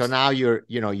 Okay, so now you're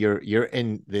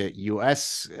in the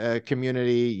U.S.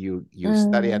 Community. You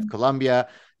study at Columbia.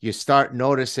 You start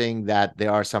noticing that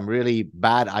there are some really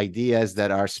bad ideas that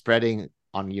are spreading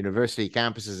on university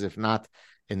campuses, if not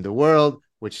in the world,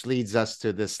 which leads us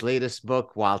to this latest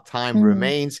book, While Time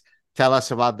Remains. Tell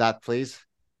us about that, please.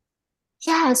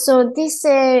 Yeah, so this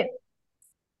the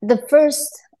first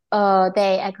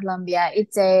day at Columbia,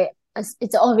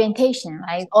 it's orientation,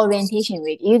 right? Orientation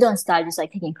week. You don't start just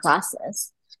like taking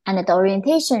classes. And at the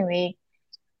orientation week,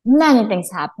 many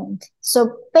things happened.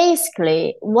 So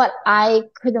basically, what I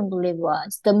couldn't believe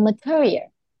was the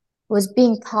material was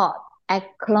being taught at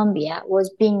Columbia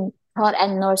was being taught at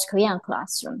North Korean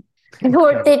classroom. People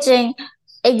were teaching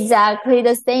exactly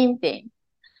the same thing.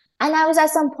 And I was at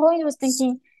some point was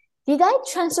thinking, did I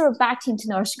transfer back into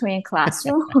North Korean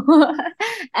classroom?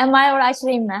 Am I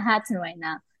actually in Manhattan right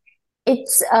now?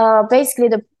 It's basically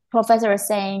the professor was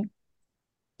saying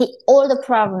all the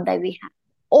problem that we have,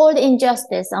 all the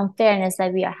injustice, unfairness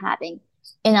that we are having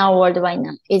in our world right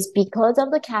now is because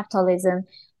of the capitalism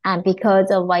and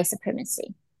because of white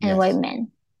supremacy and white Yes.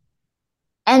 men.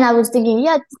 And I was thinking,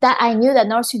 yeah, that I knew that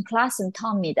nursing classroom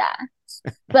taught me that.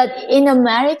 But in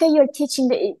America, you're teaching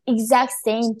the exact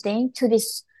same thing to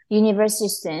these university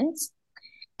students.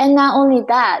 And not only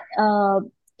that,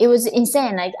 it was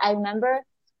insane. Like I remember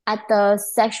at the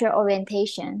sexual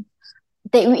orientation,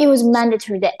 it was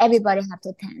mandatory that everybody had to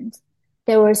attend.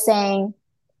 They were saying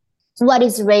what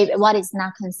is rape, what is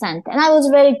not consent, and I was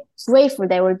very grateful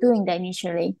they were doing that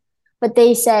initially. But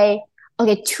they say,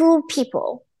 okay, two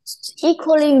people,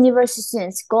 equally university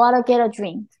students, go out and get a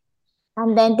drink,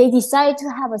 and then they decide to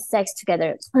have a sex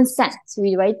together, consent,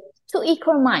 right? Two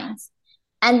equal minds,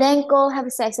 and then go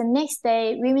have sex. And next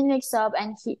day, women wakes up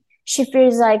and she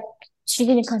feels like she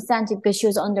didn't consent because she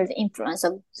was under the influence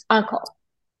of alcohol.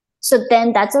 So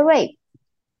then that's a rape.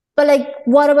 But like,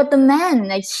 what about the man?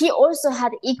 Like, he also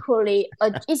had equally.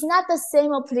 It's not the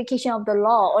same application of the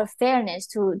law or fairness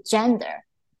to gender.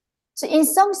 So in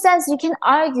some sense, you can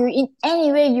argue in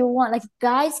any way you want. Like,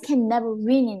 guys can never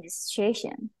win in this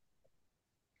situation.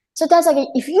 So that's like,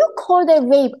 if you call that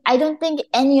rape, I don't think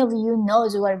any of you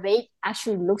knows what rape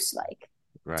actually looks like.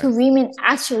 Right. To women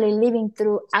actually living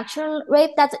through actual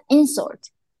rape, that's an insult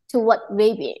to what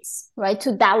rape is, right?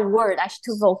 To that word, actually,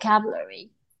 to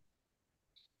vocabulary.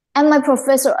 And my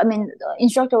professor, the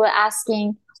instructor was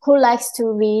asking who likes to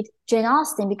read Jane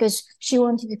Austen because she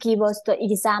wanted to give us the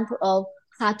example of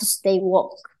how to stay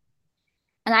woke.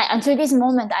 And until this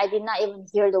moment, I did not even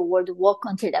hear the word woke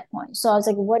until that point. So I was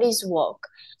like, what is woke?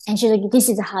 And she's like, this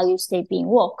is how you stay being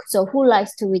woke. So who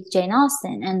likes to read Jane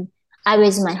Austen? And I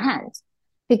raised my hand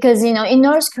because, in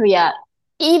North Korea,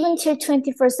 even till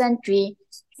 21st century,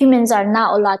 humans are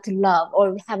not allowed to love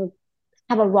or have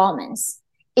a romance.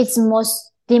 It's most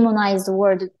demonized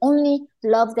word. The only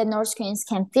love that North Koreans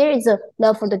can feel is a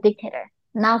love for the dictator,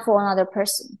 not for another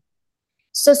person.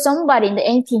 So somebody in the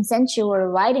 18th century were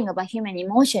writing about human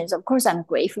emotions. Of course, I'm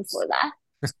grateful for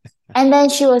that. And then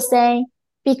she was saying,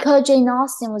 because Jane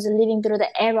Austen was living through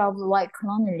the era of white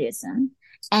colonialism,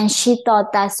 and she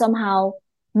thought that somehow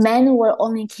men were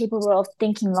only capable of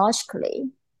thinking logically,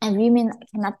 and women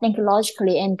cannot think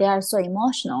logically, and they are so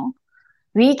emotional.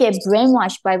 We get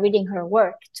brainwashed by reading her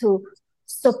work to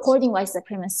supporting white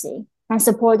supremacy and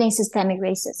supporting systemic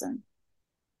racism.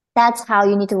 That's how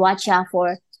you need to watch out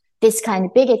for this kind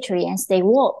of bigotry and stay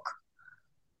woke.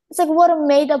 It's like what a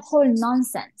made up whole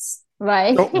nonsense,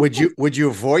 right? So would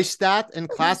you voice that in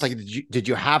class? Like, did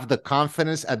you have the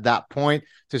confidence at that point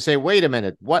to say, wait a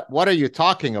minute, what are you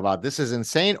talking about? This is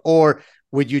insane. Or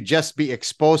would you just be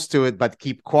exposed to it, but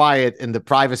keep quiet in the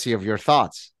privacy of your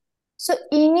thoughts? So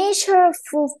initial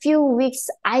for a few weeks,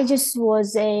 I just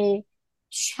was a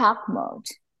shock mode,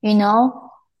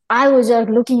 I was just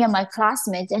looking at my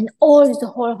classmates and all just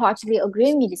wholeheartedly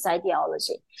agreeing with this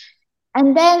ideology.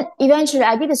 And then eventually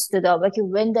I did stood up. Like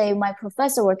when my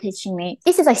professor were teaching me,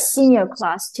 this is like senior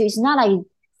class too. It's not like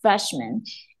freshman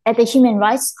at the human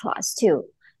rights class too.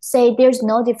 Say there's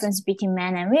no difference between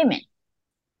men and women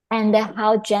and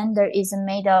how gender is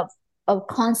made up of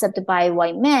concept by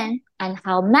white men and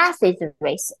how math is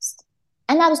racist.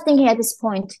 And I was thinking at this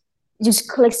point, just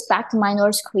clicks back to my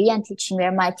North Korean teaching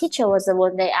where my teacher was the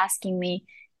one day asking me,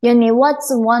 Yeonmi,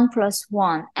 what's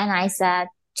 1+1? And I said,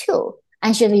 2.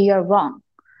 And she said, you're wrong.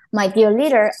 My dear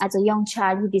leader, as a young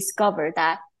child, he discovered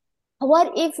that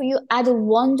what if you add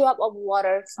 1 drop of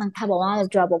water on top of another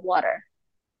drop of water?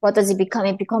 What does it become?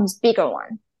 It becomes bigger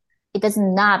one. It does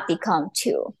not become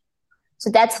 2.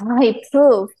 So that's how he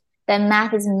proved that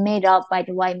math is made up by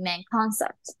the white man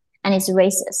concept and it's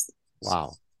racist.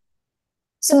 Wow.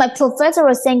 So my professor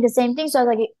was saying the same thing. So I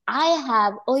was like, I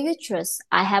have a uterus.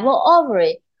 I have an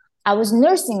ovary. I was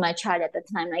nursing my child at the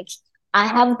time. Like I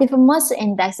have different muscle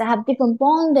index. I have different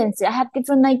bone density. I have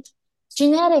different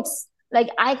genetics. Like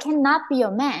I cannot be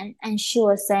a man. And she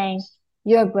was saying,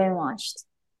 you're brainwashed.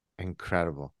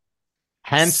 Incredible.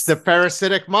 Hence the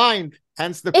parasitic mind.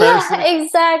 Yeah,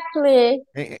 exactly.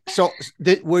 So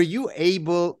were you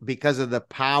able, because of the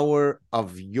power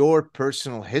of your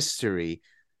personal history,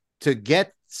 to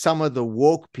get some of the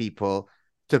woke people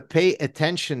to pay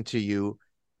attention to you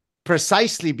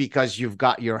precisely because you've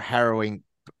got your harrowing,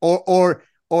 or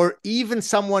even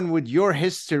someone with your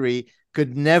history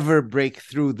could never break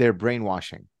through their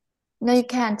brainwashing? No, you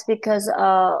can't, because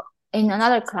in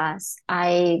another class,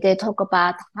 they talk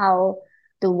about how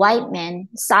the white men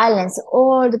silence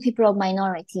all the people of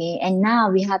minority, and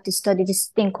now we have to study this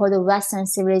thing called the Western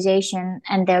civilization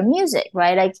and their music,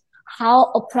 right? Like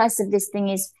how oppressive this thing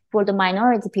is for the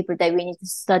minority people that we need to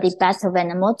study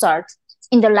Beethoven and Mozart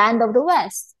in the land of the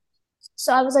West.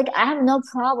 So I was like, I have no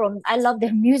problem. I love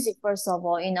their music, first of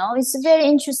all, it's very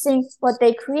interesting what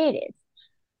they created.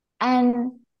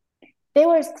 And they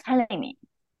were telling me,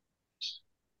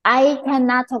 I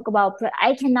cannot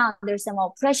understand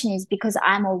what oppression is because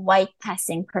I'm a white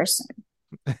passing person.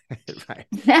 Right.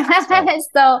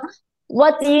 So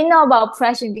what do you know about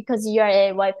oppression because you're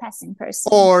a white passing person?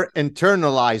 Or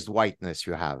internalized whiteness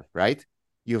you have, right?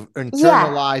 You've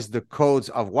internalized the codes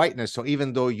of whiteness. So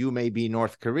even though you may be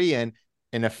North Korean,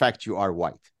 in effect, you are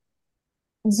white.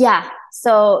 Yeah.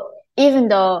 So even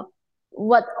though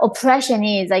what oppression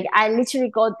is, like I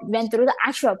literally went through the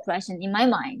actual oppression in my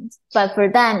mind. But for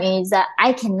them is that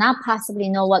I cannot possibly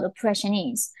know what oppression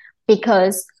is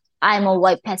because I'm a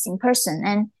white passing person.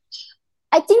 And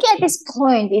I think at this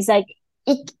point it's like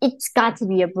it's got to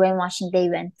be a brainwashing they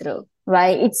went through,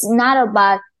 right? It's not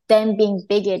about them being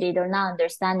bigoted or not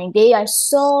understanding. They are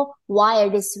so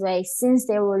wired this way since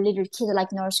they were little kids,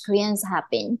 like North Koreans have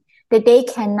been, that they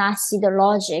cannot see the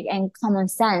logic and common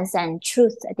sense and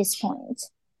truth at this point.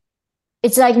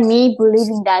 It's like me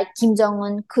believing that Kim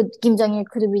Jong-il could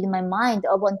read my mind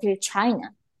up until China.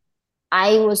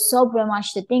 I was so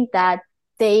brainwashed to think that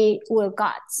they were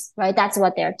gods, right? That's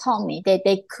what they're told me.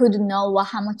 They could know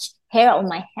how much hair on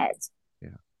my head. Yeah.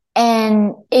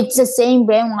 And it's the same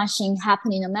brainwashing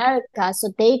happening in America,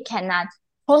 so they cannot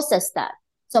process that.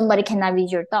 Somebody cannot read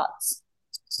your thoughts.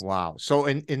 Wow. So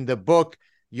in the book,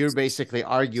 you're basically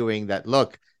arguing that,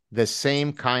 look, the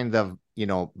same kind of,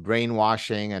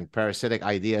 brainwashing and parasitic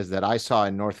ideas that I saw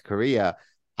in North Korea,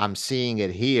 I'm seeing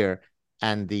it here.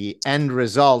 And the end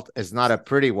result is not a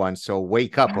pretty one. So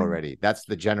wake up already. That's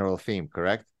the general theme,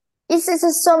 correct? It's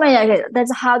just so many.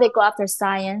 That's how they go after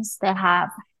science. They have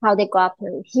how they go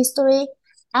after history.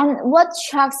 And what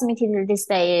shocks me to this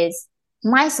day is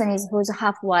my son who's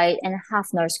half white and half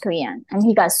North Korean, and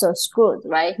he got so screwed,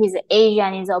 right? He's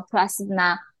Asian, he's oppressive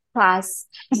now, plus,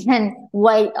 and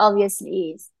white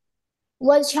obviously is.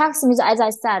 What shocks me is, as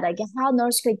I said, like how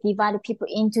North Korea divided people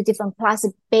into different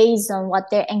classes based on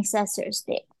what their ancestors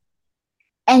did.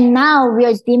 And now we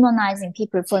are demonizing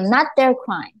people for not their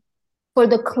crime, for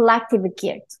the collective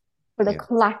guilt, for the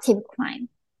collective crime.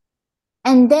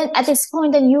 And then at this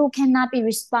point, then you cannot be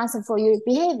responsible for your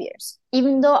behaviors.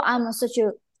 Even though I'm such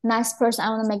a nice person, I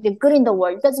want to make the good in the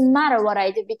world. It doesn't matter what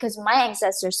I do because my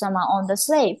ancestors somehow owned the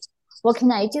slave. What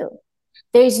can I do?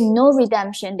 There is no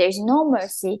redemption. There is no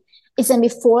mercy. It's going to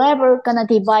be forever going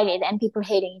to divide it and people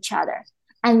hating each other.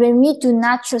 And when we do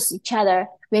not trust each other,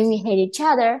 when we hate each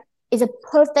other, it's a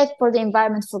perfect for the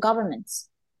environment for governments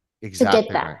to get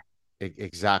that. Right.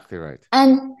 Exactly right.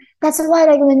 And that's why,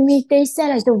 like, when they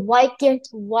say like the white guilt,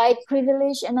 white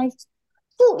privilege, and like,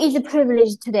 who is the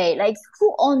privilege today? Like,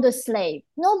 who owned the slave?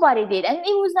 Nobody did, and it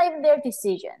was not even their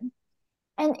decision.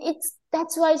 And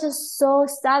that's why it's just so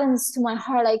saddens to my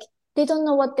heart. Like, they don't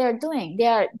know what they're doing.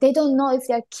 They don't know if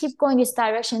they keep going this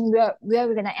direction where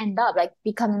we're gonna end up, like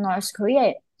becoming North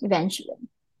Korea eventually.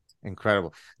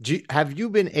 Incredible. Have you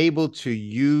been able to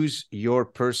use your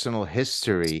personal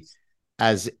history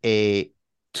as a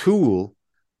tool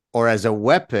or as a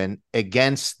weapon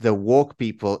against the woke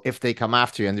people if they come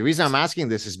after you? And the reason I'm asking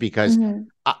this is because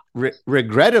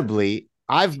regrettably,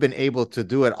 I've been able to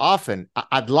do it often.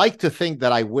 I'd like to think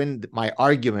that I win my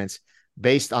arguments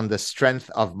based on the strength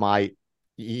of my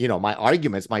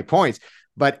arguments, my points.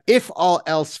 But if all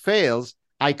else fails,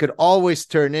 I could always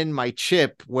turn in my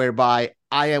chip whereby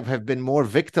I have been more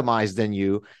victimized than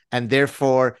you, and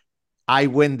therefore I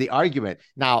win the argument.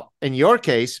 Now, in your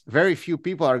case, very few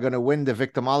people are going to win the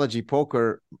victimology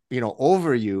poker,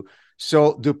 over you.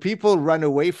 So do people run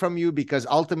away from you because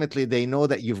ultimately they know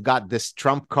that you've got this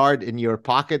trump card in your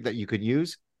pocket that you could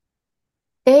use?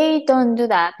 They don't do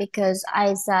that because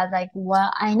I said, like,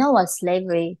 well, I know what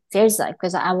slavery feels like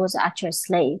because I was actually a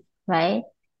slave, right?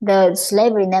 The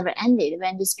slavery never ended.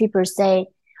 When these people say,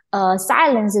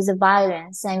 silence is a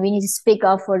violence and we need to speak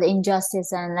up for the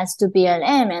injustice and let's do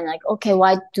BLM, and like, okay,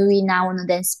 why do we now want to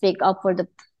then speak up for the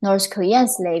North Korean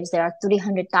slaves? There are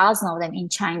 300,000 of them in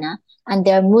China, and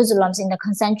there are Muslims in the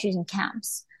concentration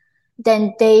camps.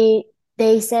 Then they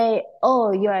say,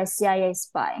 oh, you're a CIA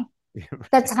spy.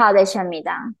 That's how they shut me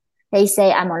down. They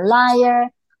say I'm a liar.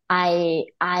 I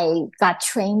got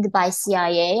trained by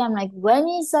CIA. I'm like, when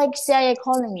is like CIA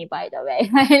calling me, by the way?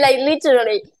 Like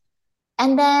literally.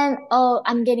 And then, oh,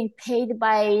 I'm getting paid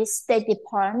by State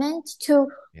Department to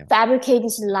fabricate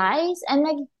these lies. And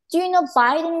like, do you know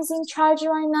Biden is in charge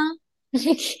right now?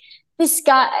 Like, this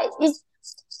guy is,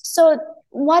 so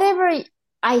whatever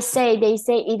they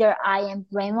say either I am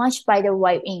brainwashed by the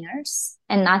right wingers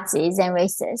and Nazis and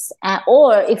racists,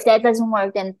 or if that doesn't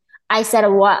work, then I said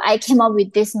what I came up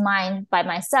with this mind by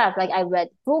myself. Like I read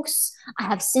books, I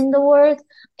have seen the world.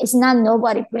 It's not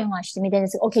nobody brainwashed me. Then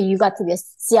it's okay. You got to be a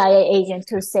CIA agent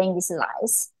to saying these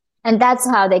lies, and that's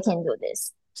how they can do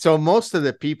this. So most of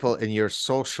the people in your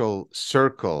social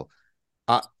circle,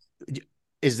 uh,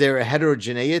 is there a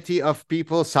heterogeneity of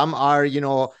people? Some are,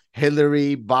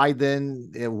 Hillary,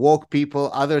 Biden, woke people.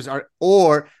 Others are,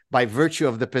 or by virtue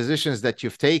of the positions that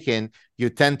you've taken, you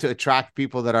tend to attract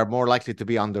people that are more likely to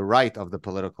be on the right of the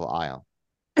political aisle.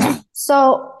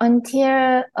 So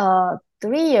until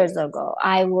 3 years ago,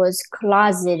 I was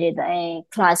closeted a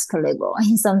classical liberal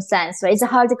in some sense. Right? It's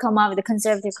hard to come out with a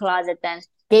conservative closet than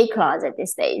gay closet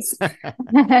these days.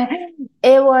 I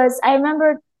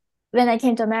remember when I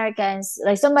came to America and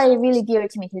like somebody really dear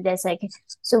to me today, it's like,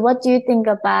 so what do you think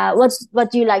about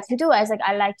what do you like to do? I was like,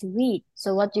 I like to read.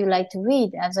 So what do you like to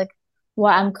read? I was like,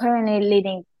 well, I'm currently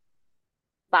reading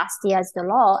Bastiat's The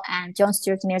Law and John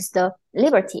Stuart Mill's The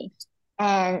Liberty.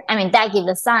 And I mean, that gives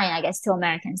a sign, I guess, to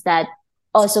Americans that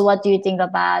also, what do you think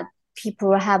about people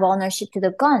who have ownership to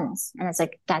the guns? And it's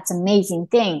like, that's amazing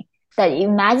thing. That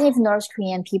imagine if North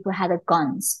Korean people had the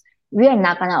guns. We are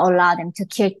not going to allow them to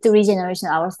kill 3 generations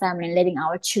of our family and letting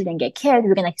our children get killed.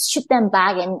 We're going to shoot them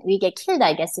back and we get killed,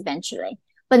 I guess, eventually.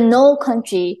 But no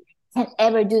country can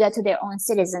ever do that to their own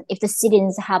citizens if the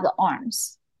citizens have the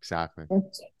arms. Exactly.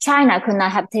 China could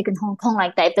not have taken Hong Kong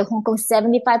like that. If the Hong Kong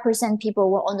 75% people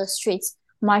were on the streets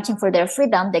marching for their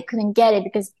freedom, they couldn't get it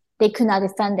because they could not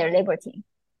defend their liberty.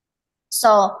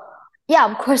 So,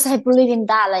 yeah, of course, I believe in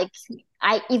that. Like,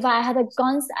 if I had a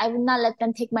guns, I would not let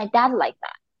them take my dad like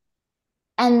that.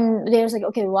 And they was like,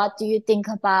 okay, what do you think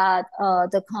about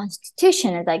the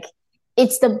Constitution? It's like,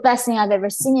 it's the best thing I've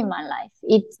ever seen in my life.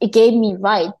 It gave me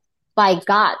right by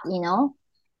God,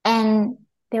 And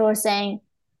they were saying,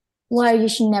 well, you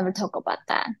should never talk about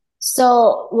that.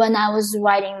 So when I was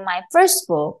writing my first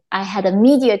book, I had a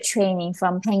media training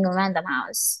from Penguin Random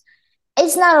House.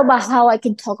 It's not about how I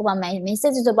can talk about my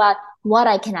message. It's about what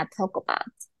I cannot talk about.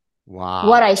 Wow.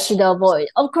 What I should avoid.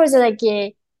 Of course,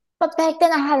 but back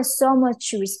then I had so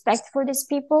much respect for these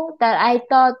people that I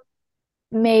thought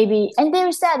maybe, and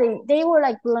they were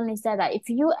like bluntly said that if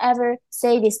you ever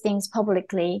say these things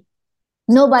publicly,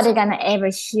 nobody gonna ever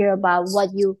hear about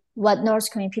what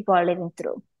North Korean people are living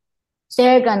through.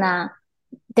 They're gonna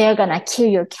kill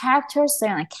your characters, they're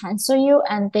gonna cancel you,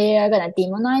 and they're gonna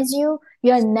demonize you.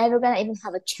 You're never gonna even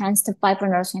have a chance to fight for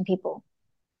North Korean people.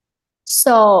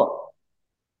 So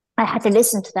I had to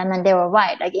listen to them and they were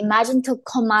right. Like imagine to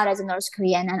come out as a North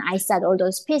Korean and I said all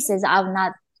those pieces, I would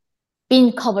not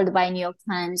been covered by New York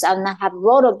Times. I would not have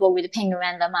wrote a book with Penguin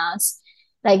Random House.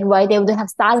 Like why they would have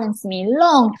silenced me a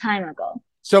long time ago.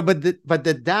 So, but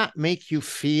did that make you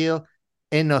feel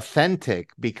inauthentic?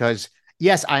 Because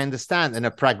yes, I understand in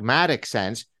a pragmatic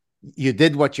sense, you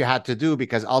did what you had to do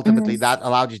because ultimately that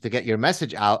allowed you to get your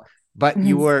message out. But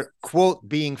you were, quote,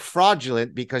 being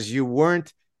fraudulent because you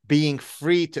weren't being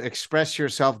free to express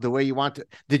yourself the way you want to.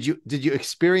 Did you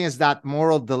experience that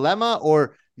moral dilemma,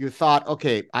 or you thought,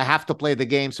 okay, I have to play the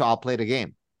game, so I'll play the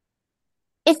game?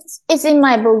 It's in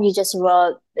my book. You just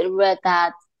read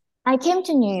that I came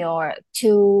to New York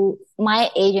to my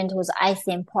agent was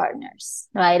ICM Partners,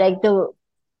 right? Like the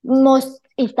most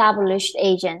established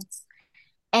agents.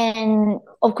 And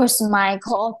of course, my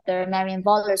co-author, Marian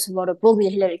Vollers, who wrote a book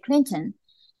with Hillary Clinton.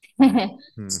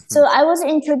 So I was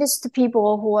introduced to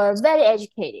people who were very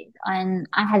educated and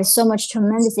I had so much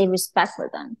tremendous respect for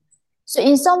them. So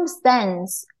in some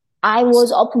sense, I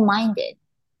was open-minded.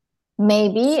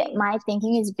 Maybe my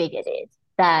thinking is bigoted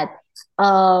that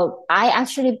I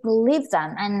actually believe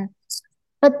them.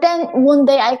 But then one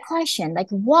day I questioned, like,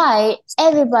 why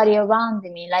everybody around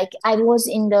me, like I was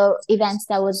in the events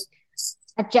that was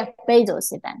at Jeff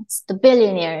Bezos events, the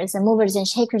billionaires and movers and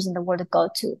shakers in the world go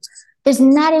to. There's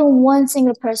not even one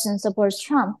single person supports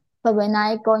Trump. But when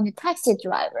I go into taxi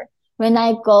driver, when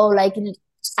I go like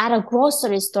at a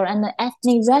grocery store and an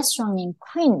ethnic restaurant in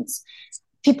Queens,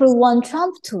 people want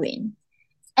Trump to win.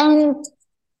 And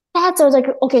that's I was like,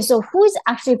 okay, so who is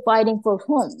actually fighting for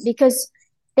whom? Because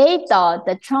they thought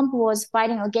that Trump was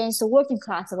fighting against the working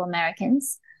class of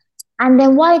Americans. And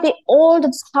then why did all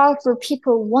the powerful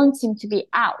people want him to be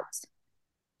out?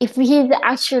 If he's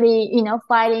actually,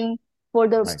 fighting for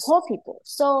the poor people.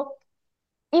 So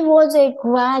it was a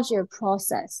gradual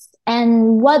process.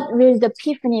 And what really the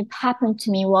epiphany happened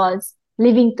to me was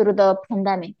living through the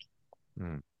pandemic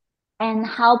and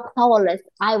how powerless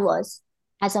I was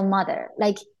as a mother.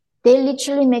 Like they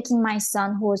literally making my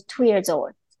son, who was 2 years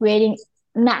old, wearing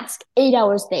mask 8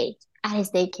 hours a day at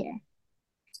his daycare.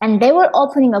 And they were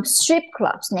opening up strip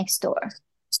clubs next door,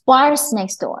 bars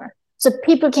next door. So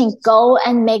people can go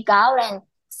and make out and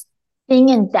sing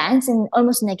and dance and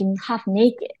almost like half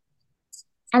naked.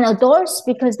 And adults,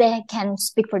 because they can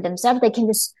speak for themselves, they can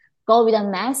just go with a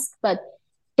mask, but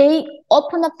they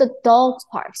open up the dog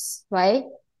parks, right?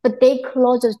 But they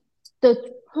close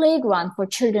the playground for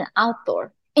children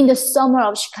outdoor in the summer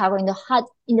of Chicago, in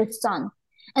the sun.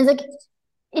 And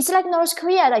it's like North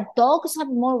Korea, like dogs have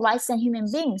more rights than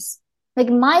human beings. Like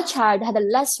my child had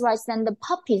less rights than the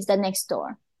puppies that next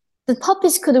door. The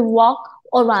puppies could walk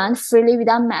around freely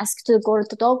without masks to go to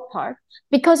the dog park.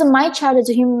 Because my child is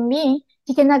a human being,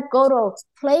 he cannot go to a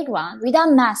playground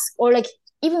without mask or like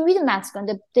even with a mask on,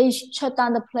 they shut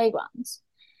down the playgrounds.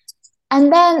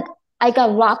 And then I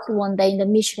got robbed one day in the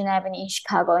Michigan Avenue in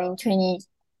Chicago during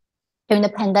the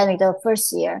pandemic, the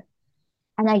first year.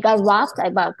 And I got robbed.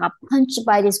 I got punched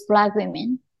by these black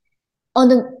women. On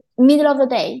the middle of the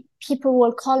day, people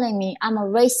were calling me I'm a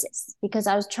racist because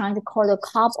I was trying to call the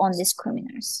cop on these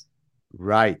criminals.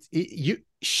 Right.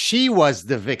 She was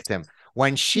the victim.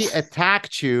 When she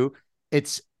attacked you,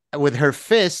 it's with her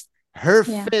fist. Her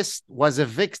fist was a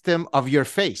victim of your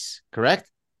face, correct?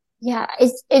 Yeah,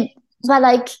 but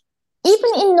like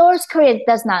even in North Korea,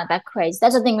 that's not that crazy.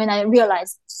 That's the thing when I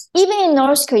realized, even in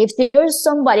North Korea, if there's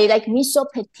somebody like me so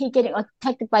petite getting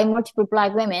attacked by multiple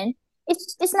black women,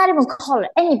 it's not even color,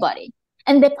 anybody.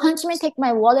 And they punch me, take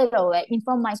my wallet away in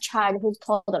front of my child who's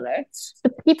toddler.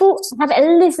 The people have at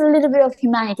least a little bit of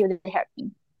humanity with their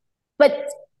me. But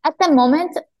at that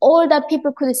moment, all that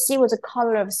people could see was the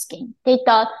color of skin. They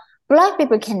thought black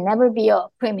people can never be a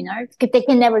criminal because they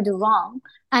can never do wrong.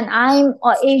 And I'm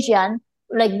an Asian,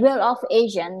 like well-off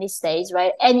Asian these days,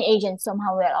 right? Any Asian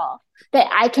somehow well-off, that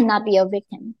I cannot be a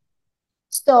victim.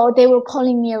 So they were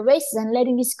calling me a racist and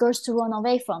letting these girls to run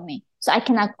away from me. So I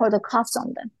cannot call the cops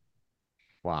on them.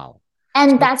 Wow.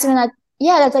 And that's when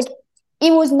that's like,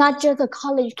 it was not just the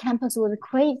college campus was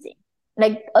crazy.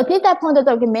 Like at that point, I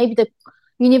thought maybe the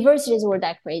universities were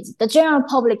that crazy. The general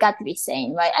public got to be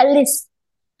sane, right? At least.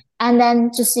 And then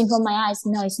just in front of my eyes,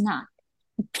 no, it's not.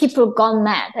 People gone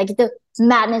mad. Like the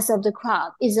madness of the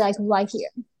crowd is like right here.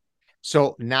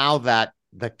 So now that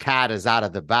the cat is out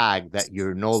of the bag, that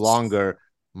you're no longer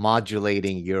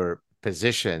modulating your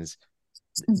positions,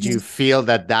 do you feel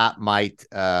that might,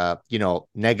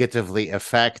 negatively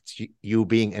affect you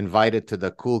being invited to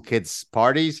the cool kids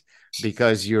parties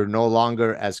because you're no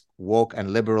longer as woke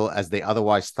and liberal as they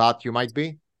otherwise thought you might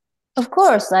be? Of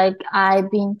course, like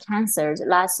I've been canceled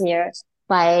last year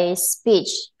by speech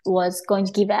was going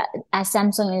to give at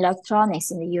Samsung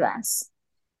Electronics in the US.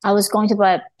 I was going to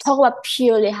talk about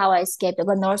purely how I escaped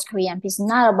about North Korean peace,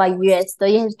 not about US,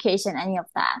 the education, any of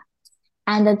that.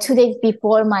 And 2 days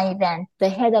before my event, the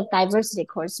head of diversity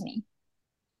calls me.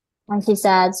 And she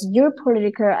says, your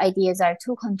political ideas are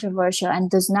too controversial and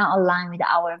does not align with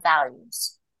our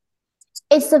values.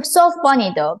 It's so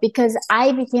funny though, because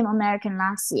I became American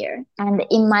last year. And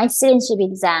in my citizenship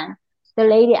exam, the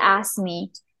lady asked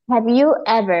me, have you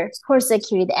ever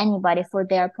persecuted anybody for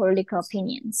their political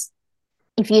opinions?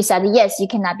 If you said yes, you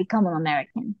cannot become an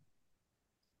American.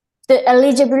 The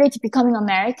eligibility to becoming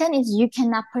American is you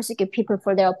cannot persecute people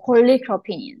for their political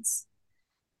opinions.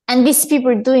 And these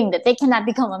people doing that, they cannot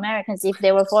become Americans if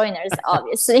they were foreigners,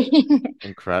 obviously.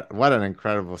 What an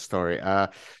incredible story.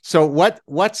 So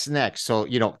what's next? So,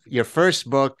 your first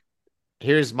book,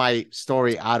 here's my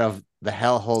story out of the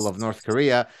hellhole of North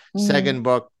Korea. Second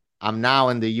book, I'm now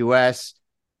in the US.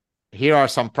 Here are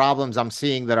some problems I'm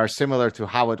seeing that are similar to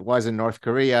how it was in North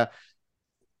Korea.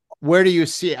 Where do you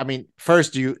see,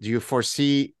 first, do you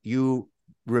foresee you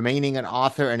remaining an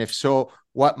author? And if so,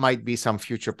 what might be some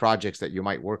future projects that you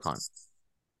might work on?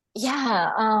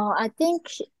 Yeah, I think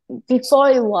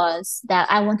before it was that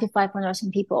I want to fight for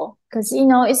Russian people because,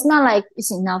 it's not like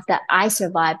it's enough that I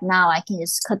survived. Now I can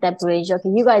just cut that bridge. Okay,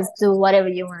 you guys do whatever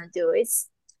you want to do.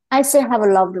 I still have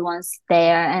loved ones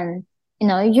there and,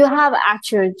 you have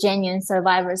actual genuine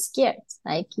survivor skills.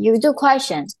 Like you do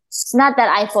question. It's not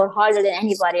that I fought harder than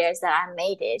anybody else that I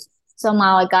made it.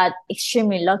 Somehow I got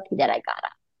extremely lucky that I got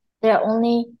it. There are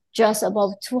only just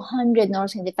above 200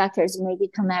 North Korean defectors made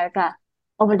it to America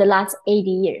over the last 80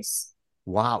 years.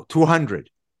 Wow, 200.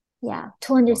 Yeah,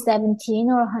 217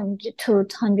 or 100 to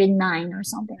 109 or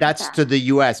something. That's like that. To the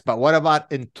US. But what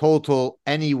about in total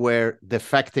anywhere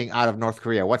defecting out of North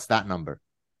Korea? What's that number?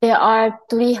 There are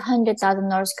 300,000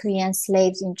 North Korean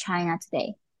slaves in China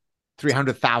today.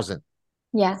 300,000.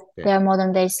 Yeah, they are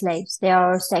modern day slaves. They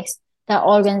are sex. Their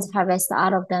organs harvested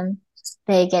out of them.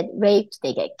 They get raped.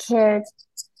 They get killed.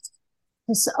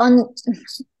 It's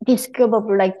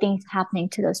indescribable like things happening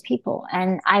to those people,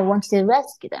 and I wanted to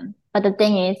rescue them. But the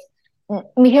thing is,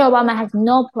 Michelle Obama has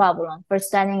no problem for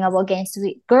standing up against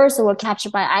girls who were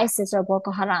captured by ISIS or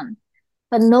Boko Haram,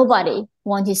 but nobody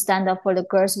wanted to stand up for the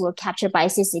girls who were captured by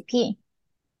CCP.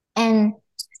 And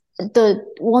the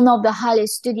one of the Hollywood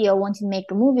studio wanted to make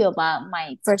a movie about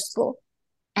my first book,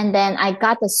 and then I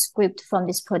got the script from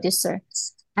this producer,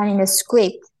 and in the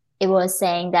script it was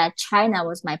saying that China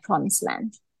was my promised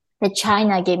land, that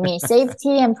China gave me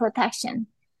safety and protection.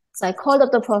 So I called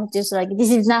up the producer, like,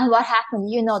 this is not what happened.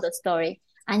 You know the story.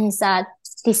 And he said,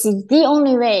 this is the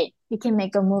only way you can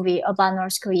make a movie about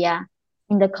North Korea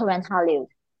in the current Hollywood.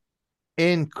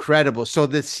 Incredible. So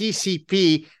the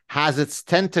CCP has its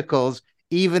tentacles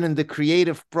even in the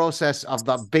creative process of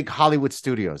the big Hollywood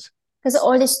studios. Because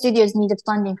all the studios need the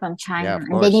funding from China, Yeah,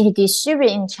 and they need to distribute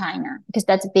in China because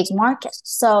that's a big market.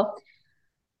 So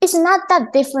it's not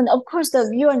that different. Of course,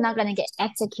 you are not going to get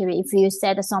executed if you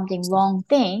said something wrong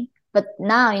thing. But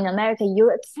now in America,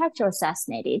 you're character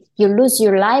assassinated. You lose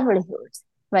your livelihood,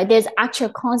 right? There's actual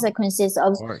consequences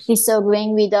of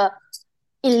disagreeing with the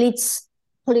elite's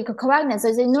political correctness. So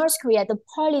in North Korea, the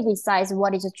party decides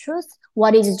what is the truth,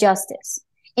 what is justice.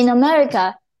 In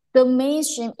America, the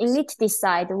mainstream elite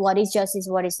decide what is justice,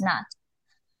 what is not,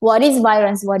 what is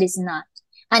violence, what is not.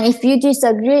 And if you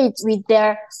disagree with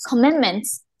their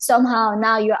commitments, somehow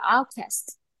now you're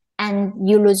outcast and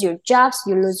you lose your jobs,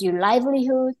 you lose your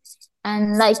livelihood.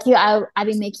 And like you, I've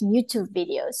been making YouTube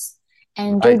videos,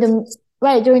 and during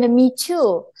the Me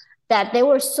Too, that they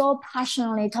were so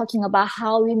passionately talking about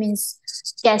how women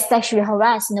get sexually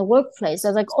harassed in the workplace. I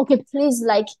was like, okay, please,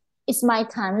 like, it's my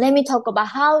time. Let me talk about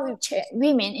how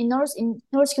women in North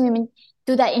Korea women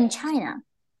do that in China.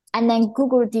 And then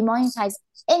Google demonetized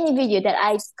any video that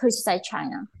I criticize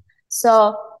China.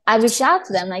 So I reached out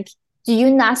to them, like, do you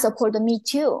not support the Me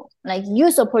Too? Like,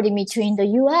 you supported Me Too in the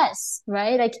US,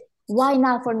 right? Like, why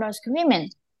not for North Korean women?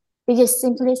 They just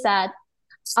simply said,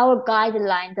 our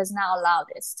guideline does not allow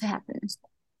this to happen.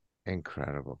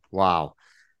 Incredible. Wow.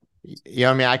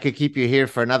 Yeonmi, I could keep you here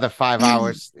for another 5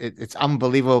 hours. It's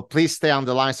unbelievable. Please stay on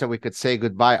the line so we could say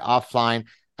goodbye offline.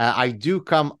 I do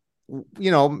come,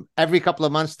 every couple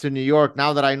of months to New York.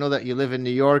 Now that I know that you live in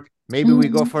New York, maybe we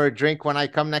go for a drink when I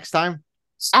come next time.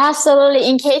 Absolutely.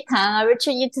 In Cape Town, I will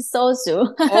treat you to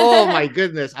soju. Oh my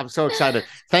goodness. I'm so excited.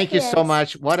 Thank you so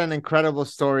much. What an incredible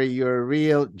story. You're a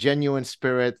real, genuine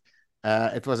spirit.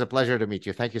 It was a pleasure to meet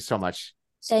you. Thank you so much.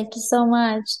 Thank you so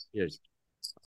much. Cheers.